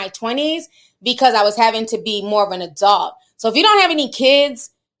enjoy my 20s because I was having to be more of an adult. So if you don't have any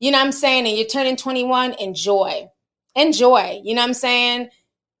kids, you know what I'm saying, and you're turning 21, enjoy. Enjoy, you know what I'm saying?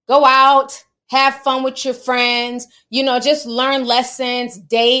 Go out, have fun with your friends, you know, just learn lessons,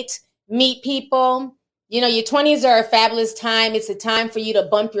 date, meet people. You know, your 20s are a fabulous time. It's a time for you to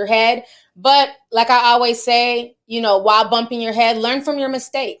bump your head. But like I always say, you know, while bumping your head, learn from your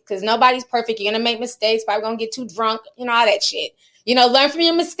mistakes, because nobody's perfect. You're going to make mistakes, probably going to get too drunk, you know, all that shit. You know, learn from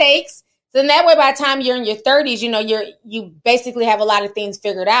your mistakes. So then that way, by the time you're in your 30s, you know, you basically have a lot of things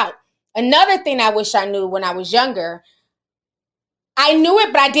figured out. Another thing I wish I knew when I was younger, I knew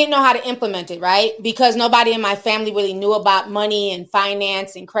it, but I didn't know how to implement it, right? Because nobody in my family really knew about money and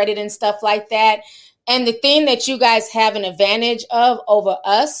finance and credit and stuff like that. And the thing that you guys have an advantage of over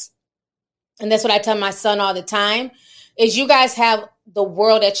us, and that's what I tell my son all the time, is you guys have the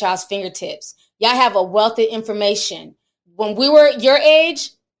world at y'all's fingertips. Y'all have a wealth of information. When we were your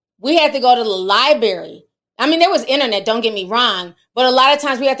age, we had to go to the library. I mean, there was internet, don't get me wrong, but a lot of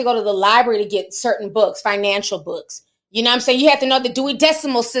times we had to go to the library to get certain books, financial books. You know what I'm saying? You have to know the Dewey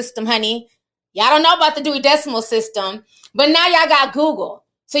Decimal System, honey. Y'all don't know about the Dewey Decimal System, but now y'all got Google.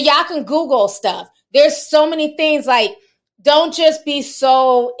 So y'all can Google stuff. There's so many things, like, don't just be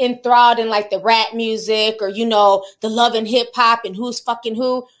so enthralled in like the rap music or, you know, the love and hip hop and who's fucking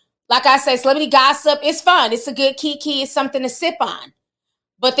who. Like I say, celebrity gossip is fun. It's a good kiki. It's something to sip on.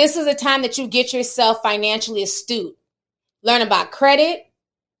 But this is a time that you get yourself financially astute. Learn about credit,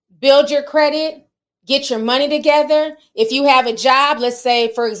 build your credit, get your money together. If you have a job, let's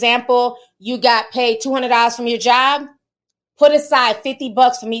say, for example, you got paid $200 from your job, put aside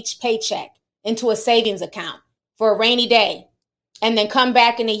 $50 from each paycheck into a savings account for a rainy day, and then come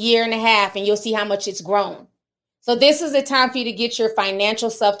back in a year and a half and you'll see how much it's grown. So this is the time for you to get your financial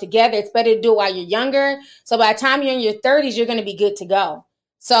stuff together. It's better to do it while you're younger. So by the time you're in your 30s, you're going to be good to go.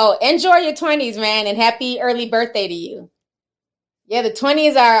 So enjoy your 20s, man, and happy early birthday to you. Yeah, the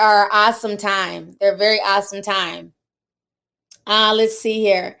 20s are awesome time. They're a very awesome time. Let's see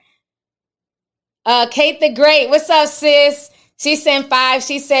here. Kate the Great, what's up, sis? She sent 5.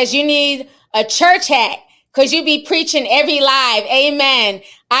 She says, you need a church hat because you be preaching every live. Amen.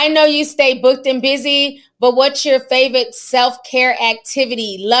 I know you stay booked and busy, but what's your favorite self-care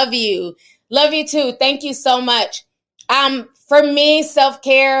activity? Love you. Love you too. Thank you so much. For me,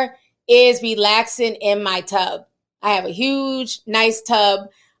 self-care is relaxing in my tub. I have a huge, nice tub.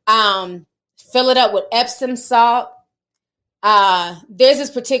 Fill it up with Epsom salt. There's this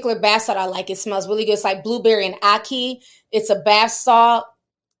particular bath salt I like. It smells really good. It's like blueberry and ackee. It's a bath salt,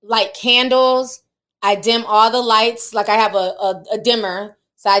 like candles. I dim all the lights. Like I have a dimmer.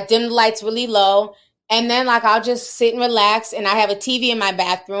 So I dim the lights really low. And then like I'll just sit and relax. And I have a TV in my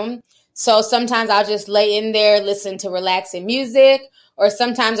bathroom. So sometimes I'll just lay in there, listen to relaxing music. Or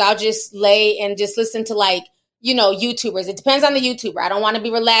sometimes I'll just lay and just listen to like, you know, YouTubers. It depends on the YouTuber. I don't want to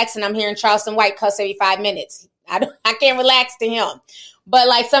be relaxed and I'm hearing Charleston White cuss every 5 minutes. I can't relax to him. But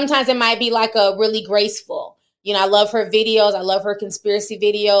like sometimes it might be like a really graceful. You know, I love her videos. I love her conspiracy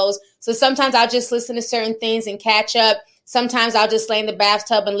videos. So sometimes I'll just listen to certain things and catch up. Sometimes I'll just lay in the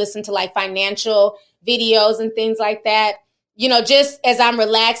bathtub and listen to like financial videos and things like that. You know, just as I'm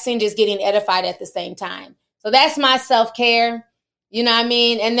relaxing, just getting edified at the same time. So that's my self-care. You know what I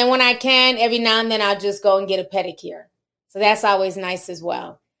mean? And then when I can, every now and then I'll just go and get a pedicure. So that's always nice as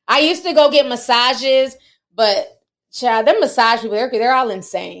well. I used to go get massages, but child, them massage people, they're all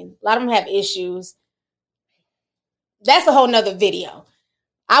insane. A lot of them have issues. That's a whole nother video.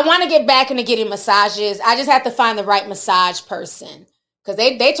 I want to get back into getting massages. I just have to find the right massage person because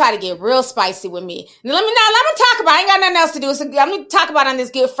they try to get real spicy with me. Now, let me talk about, I ain't got nothing else to do. So let me talk about on this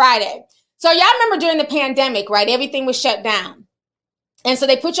Good Friday. So y'all remember during the pandemic, right? Everything was shut down. And so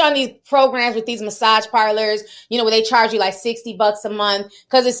they put you on these programs with these massage parlors, you know, where they charge you like $60 a month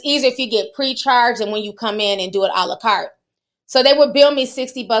because it's easier if you get pre-charged than when you come in and do it a la carte. So they would bill me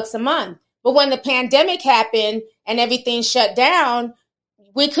 $60 a month. But when the pandemic happened and everything shut down,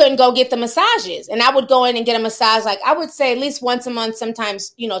 we couldn't go get the massages. And I would go in and get a massage, like I would say at least once a month,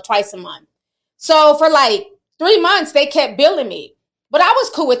 sometimes, you know, twice a month. So for like 3 months, they kept billing me. But I was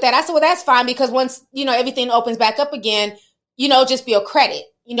cool with that. I said, well, that's fine because once, you know, everything opens back up again, you know, just be a credit,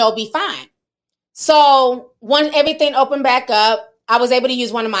 you know, be fine. So when everything opened back up, I was able to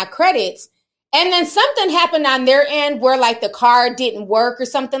use one of my credits. And then something happened on their end where like the card didn't work or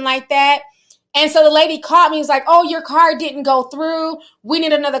something like that. And so the lady called me, was like, oh, your card didn't go through. We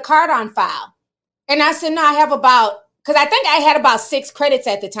need another card on file. And I said, no, I have because I think I had about 6 credits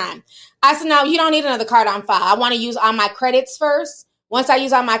at the time. I said, no, you don't need another card on file. I want to use all my credits first. Once I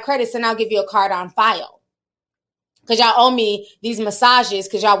use all my credits, then I'll give you a card on file. Because y'all owe me these massages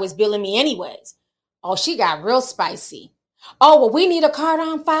because y'all was billing me anyways. Oh, she got real spicy. Oh, well, we need a card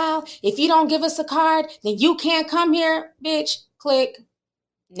on file. If you don't give us a card, then you can't come here. Bitch, click.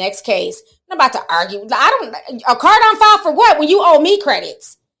 Next case. I'm about to argue. A card on file for what? When you owe me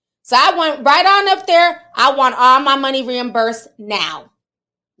credits. So I went right on up there. I want all my money reimbursed now.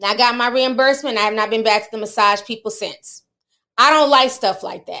 I got my reimbursement. I have not been back to the massage people since. I don't like stuff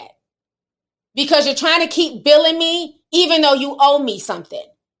like that. Because you're trying to keep billing me even though you owe me something.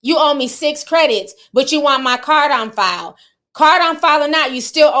 You owe me 6 credits, but you want my card on file. Card on file or not, you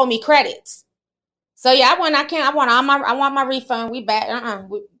still owe me credits. So yeah, I want my refund. We back.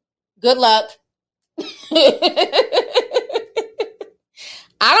 Good luck.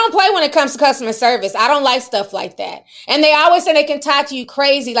 I don't play when it comes to customer service. I don't like stuff like that. And they always say they can talk to you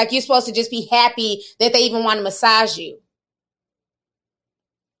crazy, like you're supposed to just be happy that they even want to massage you.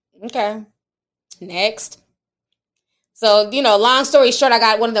 Okay. Next. So, long story short, I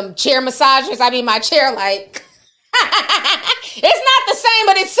got one of them chair massagers. I mean, my chair, like, it's not the same,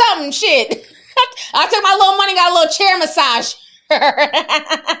 but it's something, shit. I took my little money, got a little chair massage.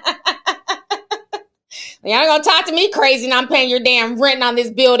 Y'all gonna talk to me crazy and I'm paying your damn rent on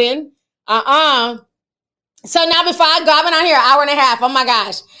this building. So now before I go, I've been on here an hour and a half. Oh my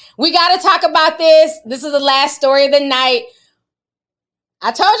gosh. We got to talk about this. This is the last story of the night.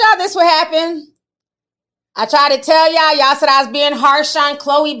 I told y'all this would happen. I tried to tell y'all. Y'all said I was being harsh on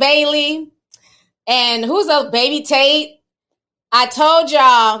Chloe Bailey. And who's a Baby Tate? I told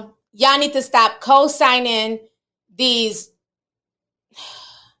y'all need to stop co-signing these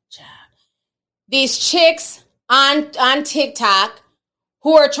chicks on TikTok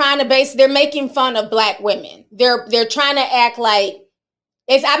who are trying to they're making fun of black women. They're trying to act like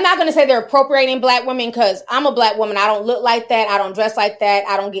I'm not going to say they're appropriating black women because I'm a black woman. I don't look like that. I don't dress like that.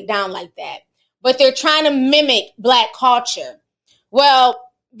 I don't get down like that. But they're trying to mimic black culture. Well,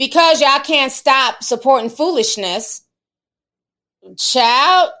 because y'all can't stop supporting foolishness,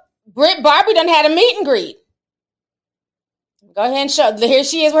 child, Britt Barbie done had a meet and greet. Go ahead and show. Here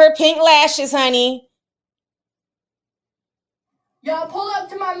she is with her pink lashes, honey. Y'all pull up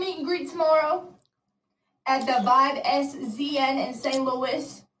to my meet and greet tomorrow at the Vibe SZN in St.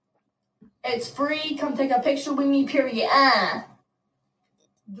 Louis. It's free. Come take a picture with me, period.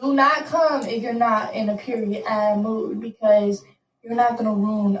 Do not come if you're not in a period mood because you're not going to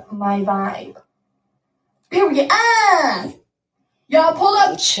ruin my vibe. Period. Y'all pull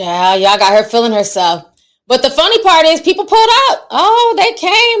up. Child, y'all got her feeling herself. But the funny part is people pulled up. Oh, they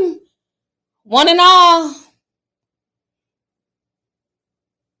came. One and all.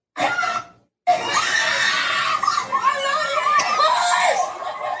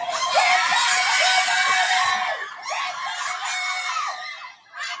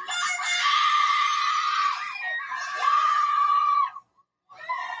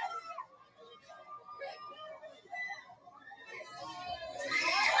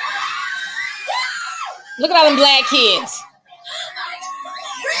 Look at all them black kids.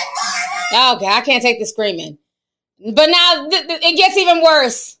 Oh, God, I can't take the screaming. But now it gets even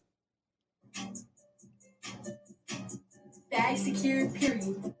worse. Bag secured,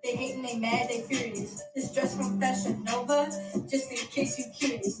 period. They hating, they mad, they furious. This dress from Fashion Nova, just in case you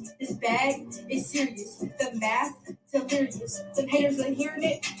curious. This bag is serious. The math, delirious. The haters are hearing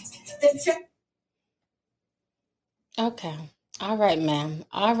it. Then check. Okay. All right, ma'am.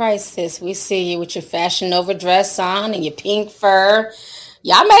 All right, sis. We see you with your Fashion Nova dress on and your pink fur.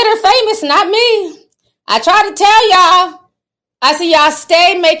 Y'all made her famous, not me. I tried to tell y'all. I see y'all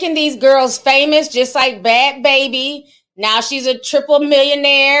stay making these girls famous, just like Bad Baby. Now she's a triple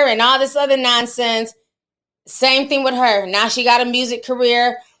millionaire and all this other nonsense. Same thing with her. Now she got a music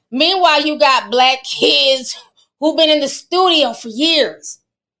career. Meanwhile, you got black kids who've been in the studio for years,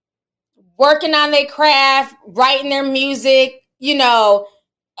 working on their craft, writing their music, and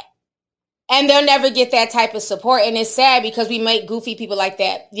they'll never get that type of support. And it's sad because we make goofy people like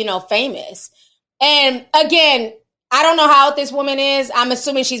that, famous. And again, I don't know how old this woman is. I'm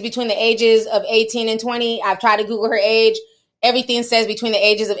assuming she's between the ages of 18 and 20. I've tried to Google her age. Everything says between the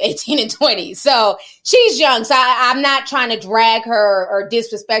ages of 18 and 20. So she's young. So I'm not trying to drag her or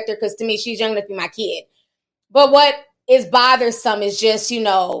disrespect her because to me, she's young enough to be my kid. But what is bothersome is just,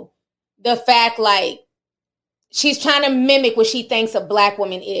 the fact like she's trying to mimic what she thinks a black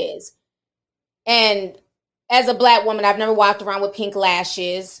woman is. And as a black woman, I've never walked around with pink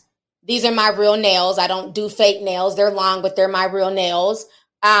lashes. These are my real nails. I don't do fake nails. They're long, but they're my real nails.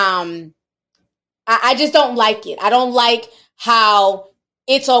 I just don't like it. I don't like how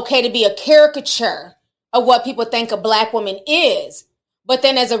it's okay to be a caricature of what people think a black woman is. But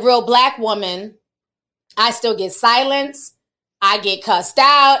then as a real black woman, I still get silence. I get cussed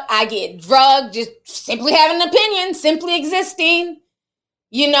out. I get drugged, just simply having an opinion, simply existing.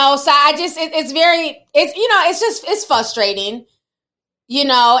 So it's frustrating,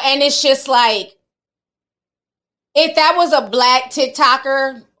 and it's just like, if that was a black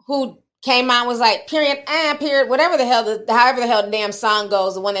TikToker who came out and was like, period, whatever the hell, however the hell the damn song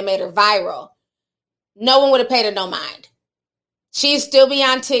goes, the one that made her viral, no one would have paid her no mind. She'd still be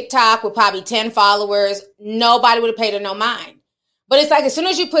on TikTok with probably 10 followers. Nobody would have paid her no mind. But it's like, as soon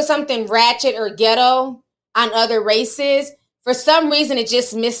as you put something ratchet or ghetto on other races, for some reason, it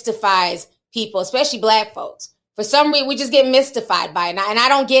just mystifies people, especially black folks. For some reason, we just get mystified by it. And I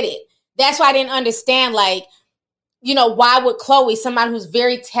don't get it. That's why I didn't understand, like, why would Chloe, somebody who's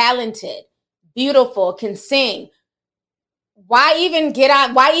very talented, beautiful, can sing, why even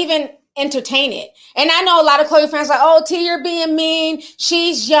entertain it? And I know a lot of Chloe fans are like, oh, T, you're being mean.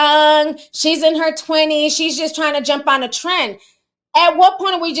 She's young. She's in her 20s. She's just trying to jump on a trend. At what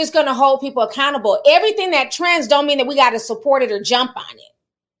point are we just going to hold people accountable? Everything that trends don't mean that we got to support it or jump on it.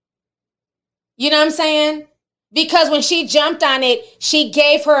 You know what I'm saying? Because when she jumped on it, she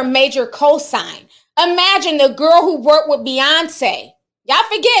gave her a major cosign. Imagine the girl who worked with Beyonce. Y'all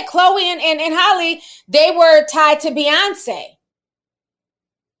forget Chloe and Holly, they were tied to Beyonce.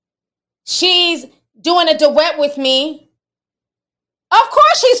 She's doing a duet with me. Of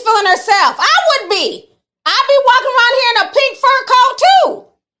course she's feeling herself. I would be. I'd be walking around here in a pink fur coat too.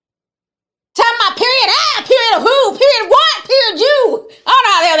 Tell my period period who, period what, period you. I don't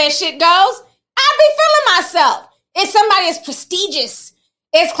know how the hell that shit goes. I'd be feeling myself. If somebody as prestigious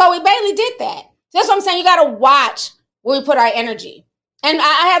as Chloe Bailey did that. That's what I'm saying. You got to watch where we put our energy. And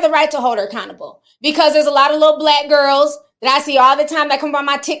I have the right to hold her accountable. Because there's a lot of little black girls that I see all the time that come by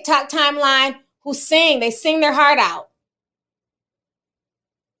my TikTok timeline who sing. They sing their heart out.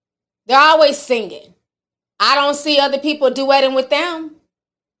 They're always singing. I don't see other people duetting with them.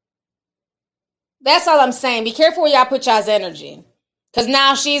 That's all I'm saying. Be careful where y'all put y'all's energy. Because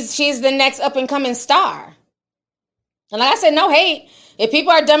now she's the next up-and-coming star. And like I said, no hate. If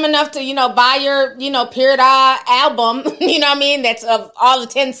people are dumb enough to, buy your, Period album, you know what I mean? That's of all the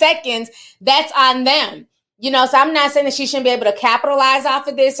 10 seconds, that's on them. So I'm not saying that she shouldn't be able to capitalize off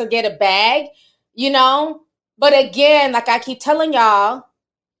of this or get a bag, But again, like I keep telling y'all,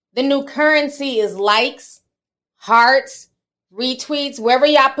 the new currency is likes, hearts, retweets. Wherever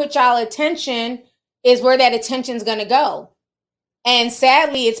y'all put y'all attention is where that attention's going to go. And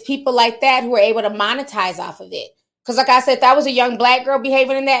sadly, it's people like that who are able to monetize off of it. Because like I said, if that was a young black girl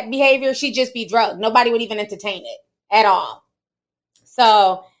behaving in that behavior, she'd just be drugged. Nobody would even entertain it at all.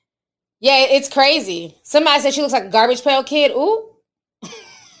 So, yeah, it's crazy. Somebody said she looks like a Garbage Pail Kid. Ooh.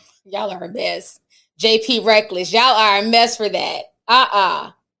 Y'all are a mess. JP Reckless. Y'all are a mess for that.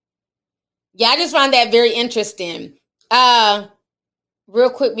 Yeah, I just found that very interesting. Real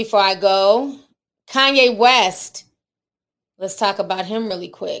quick before I go, Kanye West. Let's talk about him really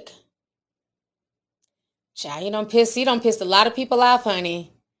quick. Child, he done pissed a lot of people off,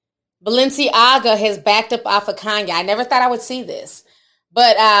 honey. Balenciaga has backed up off of Kanye. I never thought I would see this.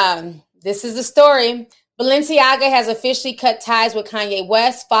 But this is the story. Balenciaga has officially cut ties with Kanye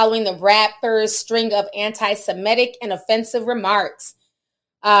West following the rapper's string of anti-Semitic and offensive remarks.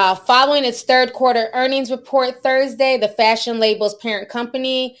 Following its third quarter earnings report Thursday, the fashion label's parent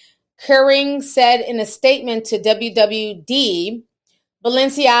company, Kering, said in a statement to WWD,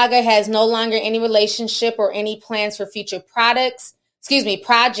 Balenciaga has no longer any relationship or any plans for future projects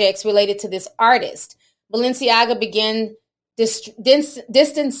related to this artist. Balenciaga began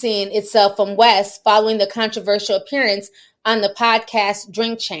distancing itself from West following the controversial appearance on the podcast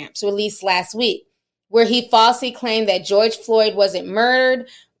Drink Champs released last week, where he falsely claimed that George Floyd wasn't murdered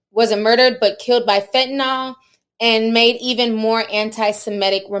but killed by fentanyl, and made even more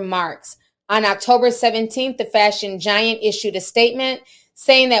anti-Semitic remarks. On October 17th, the fashion giant issued a statement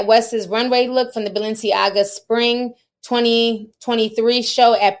saying that West's runway look from the Balenciaga Spring 2023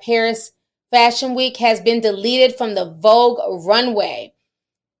 show at Paris Fashion Week has been deleted from the Vogue runway,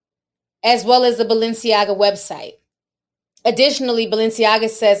 as well as the Balenciaga website. Additionally, Balenciaga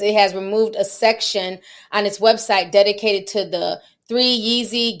says it has removed a section on its website dedicated to the 3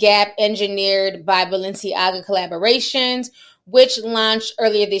 Yeezy Gap engineered by Balenciaga collaborations, which launched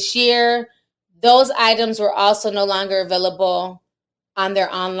earlier this year. Those items were also no longer available on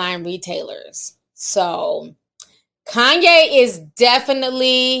their online retailers. So Kanye is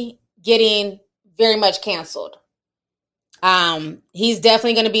definitely getting very much canceled. He's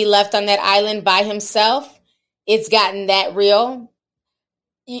definitely going to be left on that island by himself. It's gotten that real.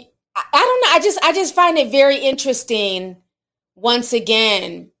 I don't know. I just find it very interesting, once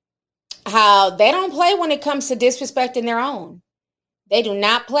again, how they don't play when it comes to disrespecting their own. They do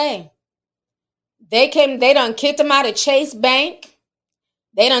not play. They done kicked him out of Chase Bank.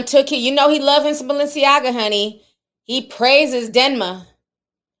 They done took it. You know he loving some Balenciaga, honey. He praises Denma.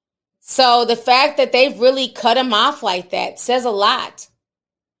 So the fact that they've really cut him off like that says a lot.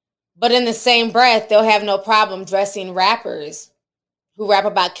 But in the same breath, they'll have no problem dressing rappers who rap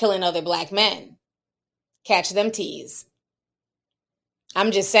about killing other black men. Catch them tease.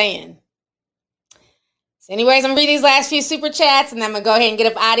 I'm just saying. So anyways, I'm going to read these last few super chats, and then I'm going to go ahead and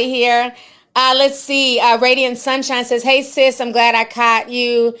get up out of here. Let's see. Radiant Sunshine says, hey, sis, I'm glad I caught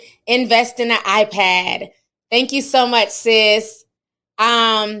you. Invest in an iPad. Thank you so much, sis.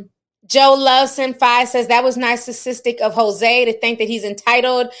 Joe Loveson 5 says, that was narcissistic of Jose to think that he's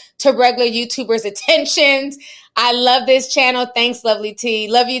entitled to regular YouTubers' attentions. I love this channel. Thanks, Lovely T.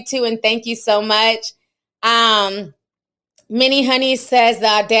 Love you too, and thank you so much. Minnie Honey says,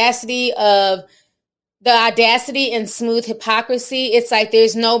 the audacity and smooth hypocrisy. It's like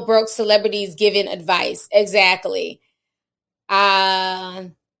there's no broke celebrities giving advice. Exactly.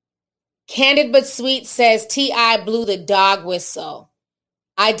 Candid But Sweet says, T.I. blew the dog whistle.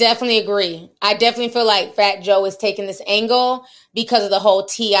 I definitely agree. I definitely feel like Fat Joe is taking this angle because of the whole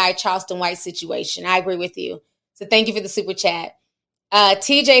T.I. Charleston White situation. I agree with you. So thank you for the super chat.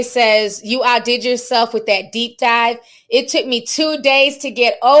 TJ says, you outdid yourself with that deep dive. It took me 2 days to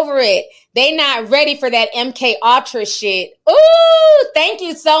get over it. They not ready for that MK Ultra shit. Ooh, thank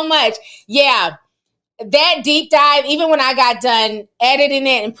you so much. Yeah, that deep dive, even when I got done editing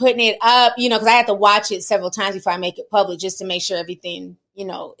it and putting it up, because I had to watch it several times before I make it public just to make sure everything,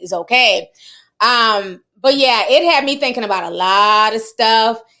 is okay. But yeah, it had me thinking about a lot of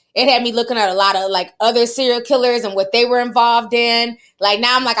stuff. It had me looking at a lot of other serial killers and what they were involved in.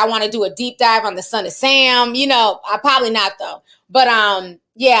 Now I'm I want to do a deep dive on the Son of Sam. I probably not though. But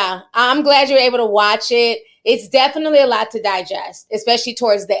yeah, I'm glad you're able to watch it. It's definitely a lot to digest, especially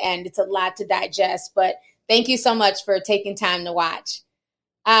towards the end. It's a lot to digest. But thank you so much for taking time to watch.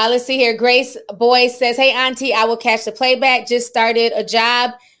 Let's see here. Grace Boy says, hey, Auntie, I will catch the playback. Just started a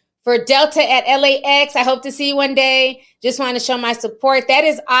job for Delta at LAX. I hope to see you one day. Just want to show my support. That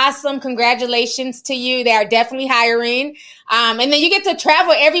is awesome. Congratulations to you. They are definitely hiring. And then you get to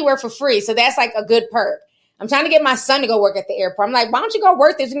travel everywhere for free. So that's a good perk. I'm trying to get my son to go work at the airport. I'm like, why don't you go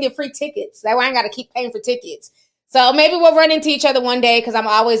work there and get free tickets? That way I ain't got to keep paying for tickets. So maybe we'll run into each other one day because I'm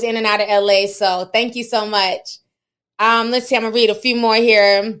always in and out of LA. So thank you so much. Let's see. I'm going to read a few more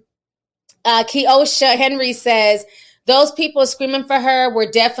here. Keosha Henry says, those people screaming for her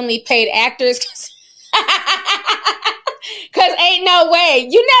were definitely paid actors. Because ain't no way.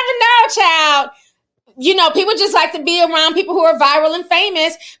 You never know, child. People just like to be around people who are viral and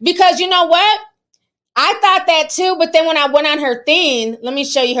famous because you know what? I thought that too, but then when I went on her thing, let me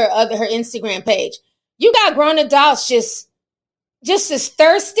show you her Instagram page. You got grown adults just as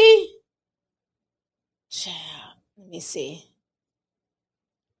thirsty. Child, let me see.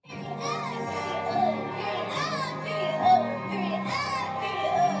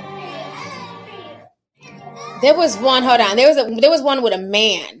 There was one, hold on. There was one with a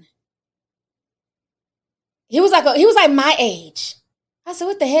man. He was like my age. I said,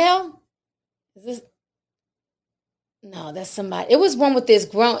 what the hell? Is this? No, that's somebody. It was one with this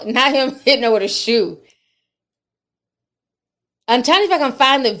grown, not him hitting her with a shoe. I'm trying to see if I can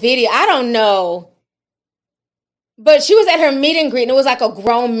find the video. I don't know. But she was at her meet and greet, and it was like a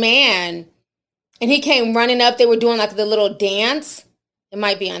grown man. And he came running up. They were doing the little dance. It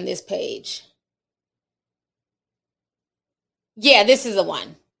might be on this page. Yeah, this is the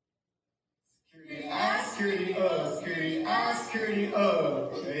one.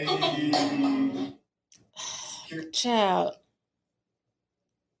 Child.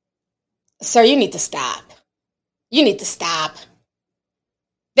 Sir, you need to stop. You need to stop.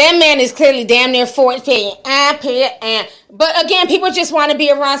 That man is clearly damn near 40. But again, people just want to be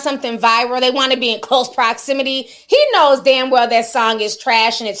around something viral. They want to be in close proximity. He knows damn well that song is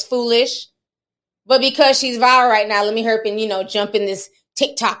trash and it's foolish. But because she's viral right now, let me hurp and, jump in this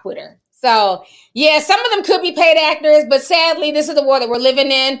TikTok with her. So, yeah, some of them could be paid actors, but sadly, this is the world that we're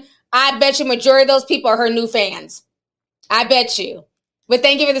living in. I bet you majority of those people are her new fans. I bet you. But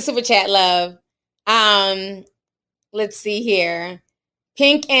thank you for the super chat, love. Let's see here.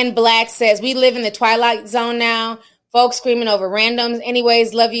 Pink and Black says, we live in the twilight zone now. Folks screaming over randoms.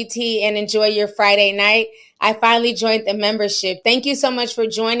 Anyways, love you, T, and enjoy your Friday night. I finally joined the membership. Thank you so much for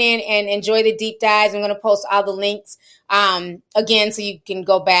joining and enjoy the deep dives. I'm going to post all the links again so you can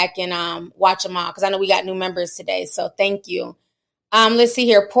go back and watch them all because I know we got new members today. So thank you. Let's see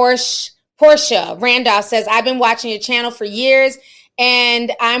here. Portia Randolph says, I've been watching your channel for years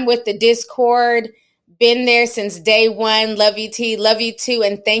and I'm with the Discord been there since day one. Love you, T. Love you too.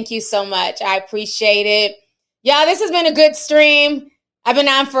 And thank you so much. I appreciate it. Y'all, this has been a good stream. I've been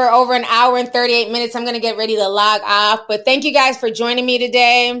on for over an hour and 38 minutes. I'm going to get ready to log off. But thank you guys for joining me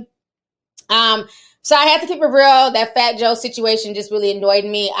today. So I have to keep it real. That Fat Joe situation just really annoyed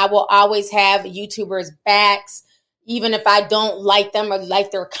me. I will always have YouTubers' backs. Even if I don't like them or like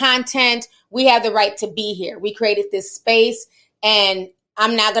their content, we have the right to be here. We created this space, and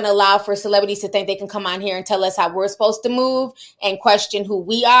I'm not going to allow for celebrities to think they can come on here and tell us how we're supposed to move and question who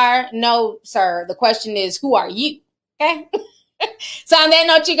we are. No, sir. The question is, who are you? Okay? So on that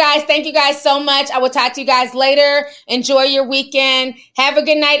note, you guys, thank you guys so much. I will talk to you guys later. Enjoy your weekend. Have a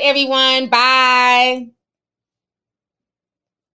good night, everyone. Bye.